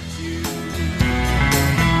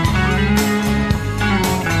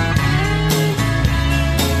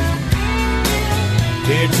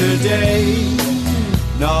 Here today,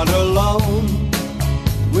 not alone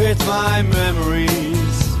with my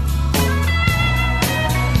memories.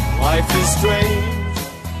 Life is strange,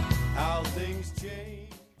 how things change.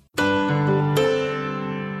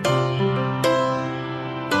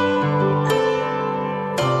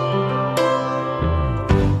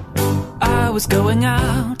 I was going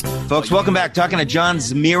out. Folks, welcome back. Talking to John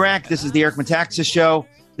Zmirak. This is the Eric Metaxas Show.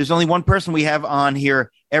 There's only one person we have on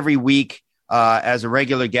here every week as a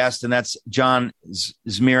regular guest, and that's John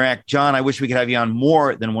Zmirak. John, I wish we could have you on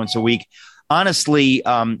more than once a week. Honestly,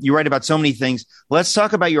 you write about so many things. Let's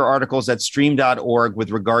talk about your articles at stream.org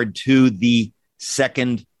with regard to the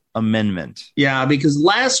Second Amendment. Yeah, because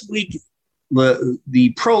last week,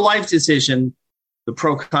 the pro-life decision, the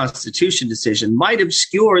pro-constitution decision, might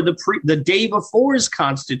obscure the day before's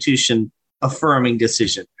constitution affirming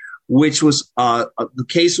decision, which was the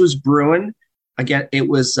case was Bruin. Again, it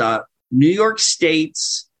was New York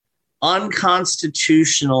State's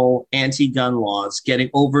unconstitutional anti-gun laws getting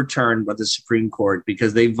overturned by the Supreme Court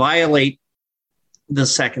because they violate the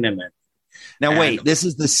Second Amendment. Now, wait, this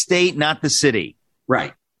is the state, not the city.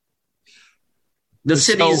 Right. The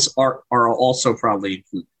cities are also probably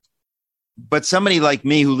included. But somebody like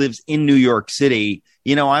me who lives in New York City,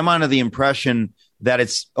 I'm under the impression that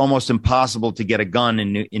it's almost impossible to get a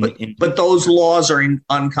gun But those laws are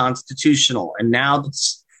unconstitutional. And now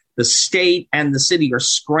the state and the city are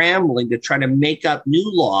scrambling to try to make up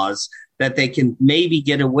new laws that they can maybe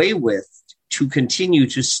get away with to continue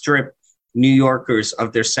to strip New Yorkers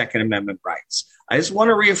of their Second Amendment rights. I just want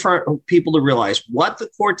to reaffirm people to realize what the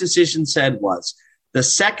court decision said was the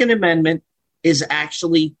Second Amendment is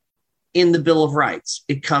actually in the Bill of Rights.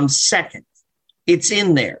 It comes second. It's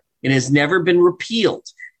in there. It has never been repealed.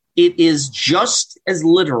 It is just as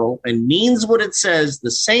literal and means what it says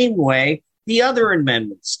the same way the other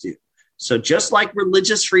amendments do. So just like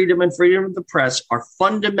religious freedom and freedom of the press are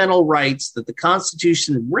fundamental rights that the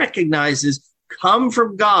Constitution recognizes come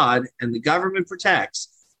from God and the government protects,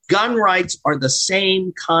 gun rights are the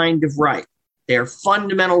same kind of right. They're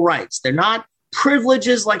fundamental rights. They're not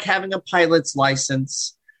privileges like having a pilot's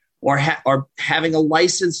license or having a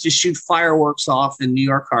license to shoot fireworks off in New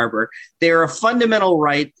York Harbor. They're a fundamental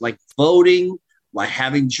right like voting, like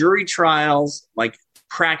having jury trials, like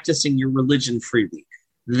practicing your religion freely.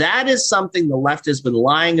 That is something the left has been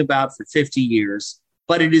lying about for 50 years,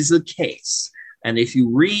 but it is the case. And if you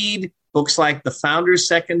read books like The Founders'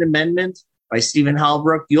 Second Amendment by Stephen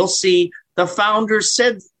Halbrook, you'll see the founders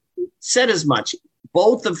said as much.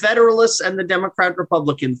 Both the Federalists and the Democrat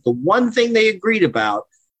Republicans, the one thing they agreed about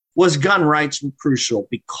was gun rights were crucial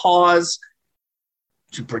because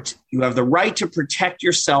you have the right to protect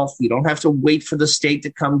yourself. You don't have to wait for the state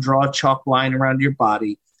to come draw a chalk line around your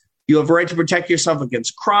body. You have a right to protect yourself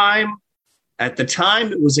against crime. At the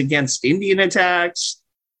time, it was against Indian attacks.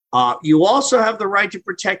 You also have the right to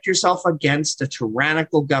protect yourself against a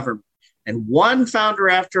tyrannical government. And one founder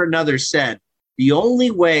after another said, the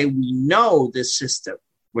only way we know this system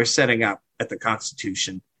we're setting up at the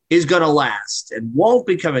Constitution is going to last and won't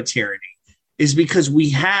become a tyranny is because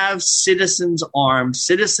we have citizens armed,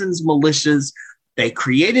 citizens militias. They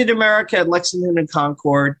created America at Lexington and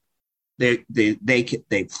Concord. They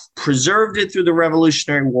preserved it through the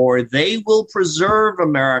Revolutionary War. They will preserve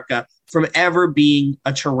America from ever being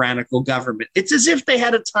a tyrannical government. It's as if they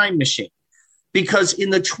had a time machine, because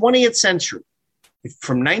in the 20th century,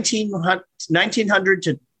 from 1900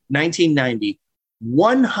 to 1990,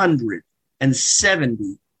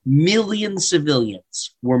 170 million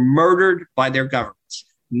civilians were murdered by their governments,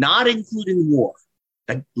 not including war.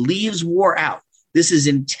 That leaves war out. This is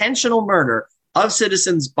intentional murder of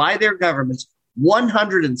citizens by their governments.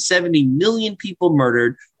 170 million people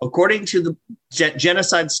murdered, according to the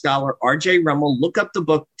genocide scholar R.J. Rummel. Look up the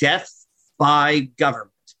book, Death by Government.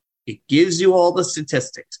 It gives you all the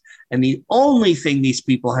statistics. And the only thing these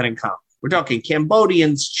people had in common, we're talking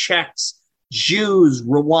Cambodians, Czechs, Jews,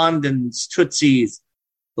 Rwandans, Tutsis,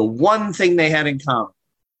 the one thing they had in common,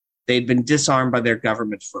 they'd been disarmed by their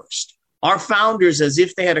government first. Our founders, as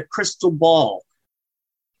if they had a crystal ball,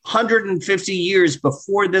 150 years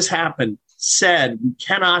before this happened, said we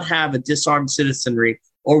cannot have a disarmed citizenry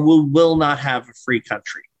or we will not have a free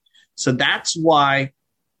country. So that's why,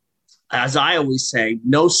 as I always say,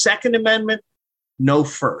 no Second Amendment, no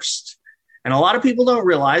First. And a lot of people don't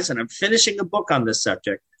realize, and I'm finishing a book on this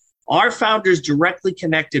subject, our founders directly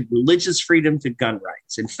connected religious freedom to gun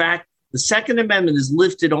rights. In fact, the Second Amendment is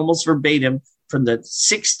lifted almost verbatim from the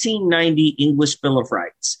 1690 English Bill of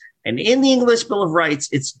Rights. And in the English Bill of Rights,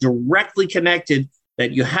 it's directly connected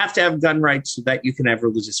that you have to have gun rights so that you can have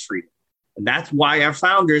religious freedom. And that's why our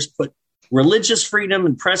founders put religious freedom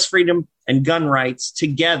and press freedom and gun rights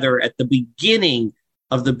together at the beginning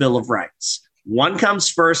of the Bill of Rights. One comes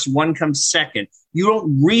first, one comes second. You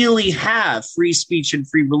don't really have free speech and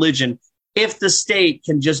free religion if the state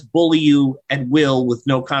can just bully you at will with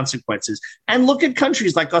no consequences. And look at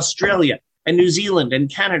countries like Australia and New Zealand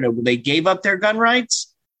and Canada, where they gave up their gun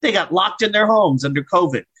rights. They got locked in their homes under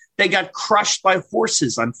COVID. They got crushed by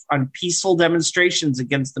horses on peaceful demonstrations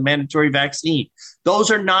against the mandatory vaccine.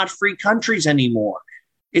 Those are not free countries anymore.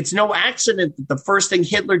 It's no accident that the first thing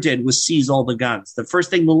Hitler did was seize all the guns. The first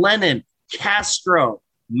thing Lenin, Castro,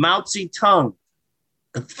 Mao Zedong,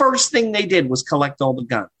 the first thing they did was collect all the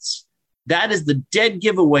guns. That is the dead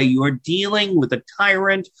giveaway. You are dealing with a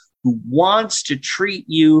tyrant who wants to treat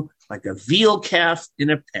you like a veal calf in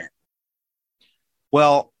a pen.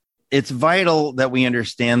 Well, it's vital that we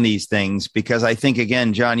understand these things, because I think,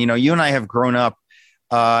 again, John, you and I have grown up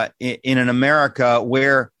in an America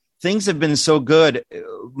where things have been so good.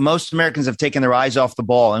 Most Americans have taken their eyes off the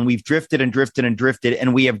ball, and we've drifted and drifted and drifted,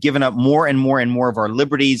 and we have given up more and more and more of our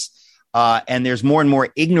liberties. And there's more and more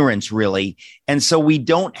ignorance, really. And so we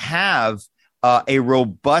don't have a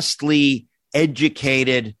robustly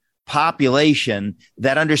educated population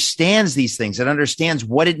that understands these things, that understands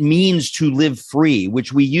what it means to live free,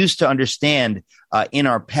 which we used to understand in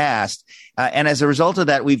our past. And as a result of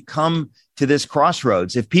that, we've come to this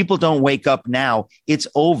crossroads. If people don't wake up now, it's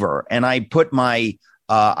over. And I put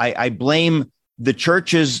I blame the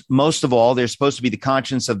churches most of all. They're supposed to be the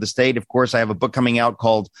conscience of the state. Of course, I have a book coming out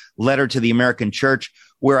called Letter to the American Church,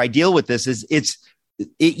 where I deal with this. It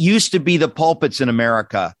used to be the pulpits in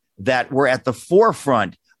America that were at the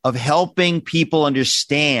forefront of helping people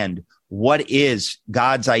understand what is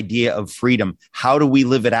God's idea of freedom. How do we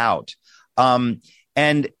live it out? And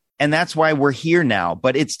that's why we're here now.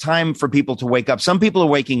 But it's time for people to wake up. Some people are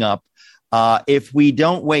waking up. If we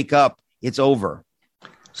don't wake up, it's over.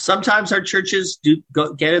 Sometimes our churches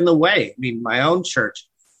get in the way. I mean, my own church,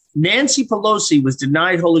 Nancy Pelosi was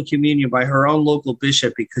denied Holy Communion by her own local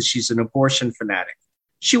bishop because she's an abortion fanatic.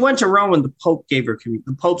 She went to Rome and the Pope gave her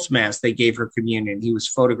the Pope's Mass. They gave her communion. He was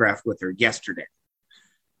photographed with her yesterday.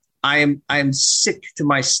 I am sick to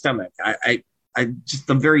my stomach. I just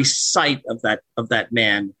the very sight of that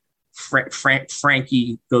man.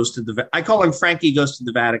 Frankie goes to the. I call him Frankie goes to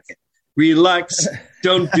the Vatican. Relax,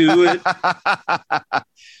 don't do it.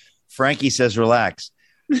 Frankie says, relax.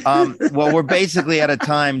 Well, we're basically out of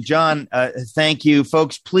time. John, thank you.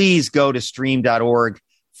 Folks, please go to stream.org.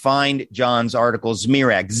 Find John's articles,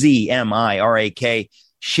 Zmirak, Zmirak.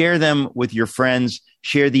 Share them with your friends.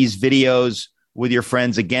 Share these videos with your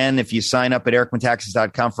friends. Again, if you sign up at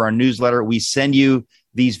ericmetaxas.com for our newsletter, we send you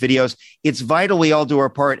these videos. It's vital we all do our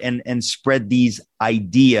part and spread these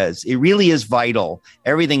ideas. It really is vital.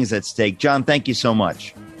 Everything's at stake. John, thank you so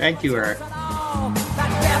much. Thank you, Eric.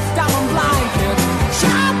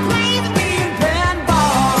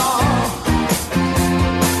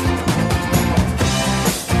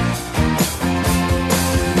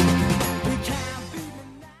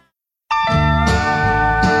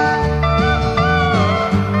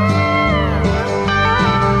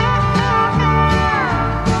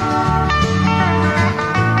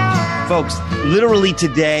 folks, literally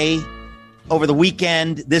today, over the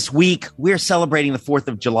weekend, this week, we're celebrating the 4th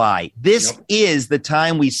of July. This is the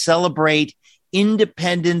time we celebrate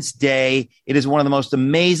Independence Day. It is one of the most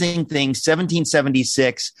amazing things,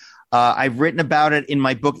 1776. I've written about it in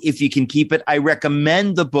my book, If You Can Keep It. I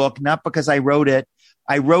recommend the book, not because I wrote it.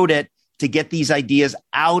 I wrote it to get these ideas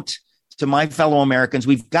out to my fellow Americans.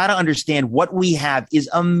 We've got to understand what we have is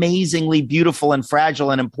amazingly beautiful and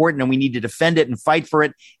fragile and important, and we need to defend it and fight for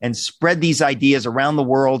it and spread these ideas around the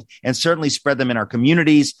world and certainly spread them in our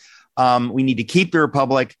communities. We need to keep the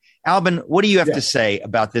Republic. Albin, what do you have to say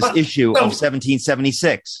about this issue of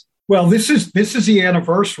 1776? Well, this is the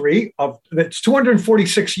anniversary of it's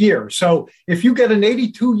 246 years. So if you get an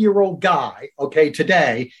 82-year-old guy,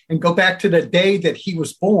 today, and go back to the day that he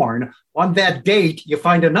was born, on that date, you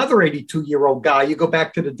find another 82-year-old guy. You go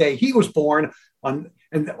back to the day he was born, and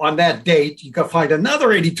on that date, you can find another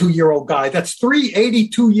 82-year-old guy. That's three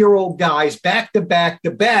 82-year-old guys back to back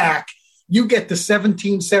to back. You get to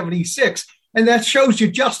 1776, and that shows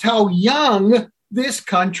you just how young this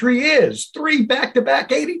country is. Three back-to-back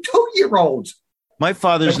 82-year-olds. My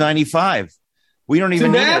father's 95. We don't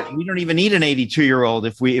even need an 82-year-old.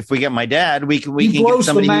 If we get my dad, we can get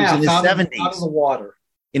somebody who's in his 70s. Out of the water.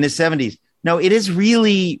 In his 70s. No, it is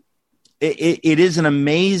really it is an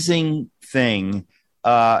amazing thing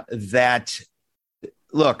that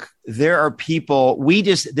look, there are people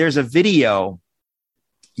there's a video.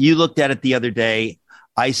 You looked at it the other day.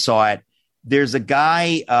 I saw it. There's a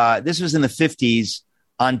guy, this was in the 50s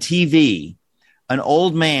on TV, an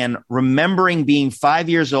old man remembering being 5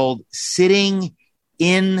 years old, sitting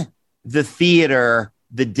in the theater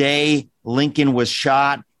the day Lincoln was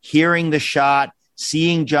shot, hearing the shot,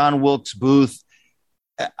 seeing John Wilkes Booth.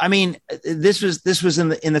 I mean, this was in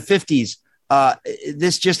the 50s.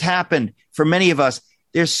 This just happened for many of us.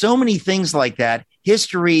 There's so many things like that.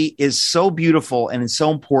 History is so beautiful and it's so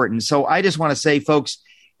important. So I just want to say, folks,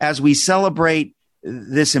 as we celebrate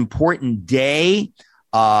this important day,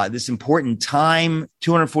 this important time,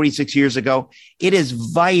 246 years ago, it is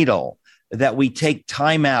vital that we take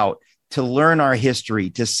time out to learn our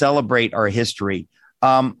history, to celebrate our history.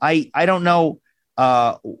 I don't know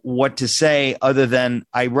what to say other than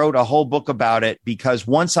I wrote a whole book about it because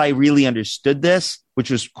once I really understood this, which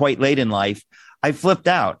was quite late in life, I flipped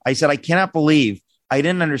out. I said, I cannot believe I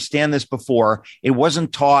didn't understand this before. It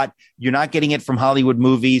wasn't taught. You're not getting it from Hollywood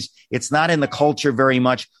movies. It's not in the culture very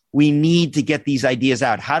much. We need to get these ideas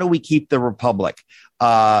out. How do we keep the Republic?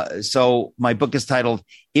 So my book is titled,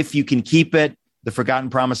 If You Can Keep It, The Forgotten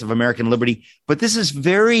Promise of American Liberty. But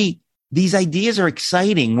these ideas are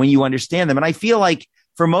exciting when you understand them. And I feel like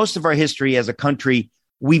for most of our history as a country,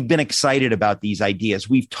 we've been excited about these ideas.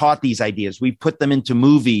 We've taught these ideas. We've put them into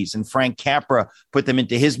movies, and Frank Capra put them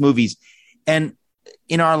into his movies. And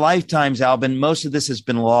in our lifetimes, Albin, most of this has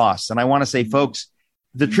been lost. And I want to say, folks,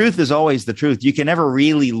 the truth is always the truth. You can never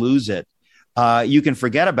really lose it. You can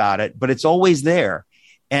forget about it, but it's always there.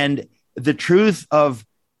 And the truth of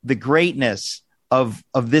the greatness of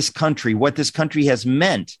this country, what this country has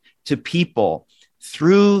meant to people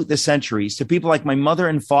through the centuries, to people like my mother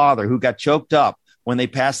and father who got choked up when they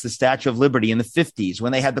passed the Statue of Liberty in the 50s,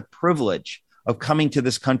 when they had the privilege of coming to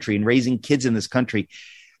this country and raising kids in this country.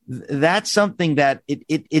 That's something that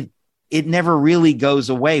it never really goes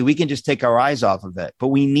away. We can just take our eyes off of it, but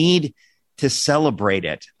we need to celebrate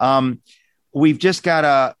it. We've just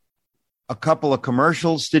got a couple of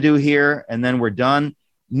commercials to do here, and then we're done.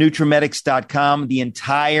 Nutrimetics.com, the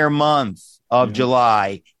entire month of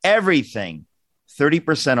July, everything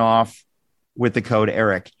 30% off with the code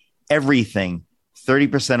Eric. Everything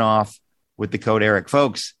 30% off with the code Eric.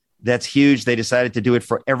 Folks, that's huge. They decided to do it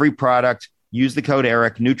for every product. Use the code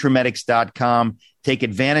Eric, Nutrimetics.com. Take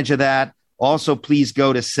advantage of that. Also, please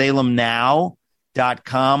go to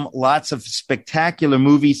SalemNow.com. Lots of spectacular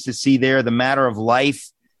movies to see there. The Matter of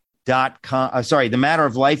Life.com. The Matter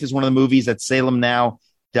of Life is one of the movies at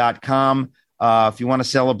SalemNow.com. If you want to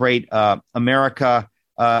celebrate America,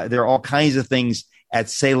 there are all kinds of things at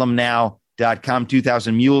SalemNow.com.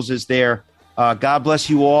 2000 Mules is there. God bless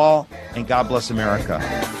you all, and God bless America.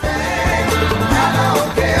 I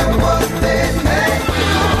don't care what they make.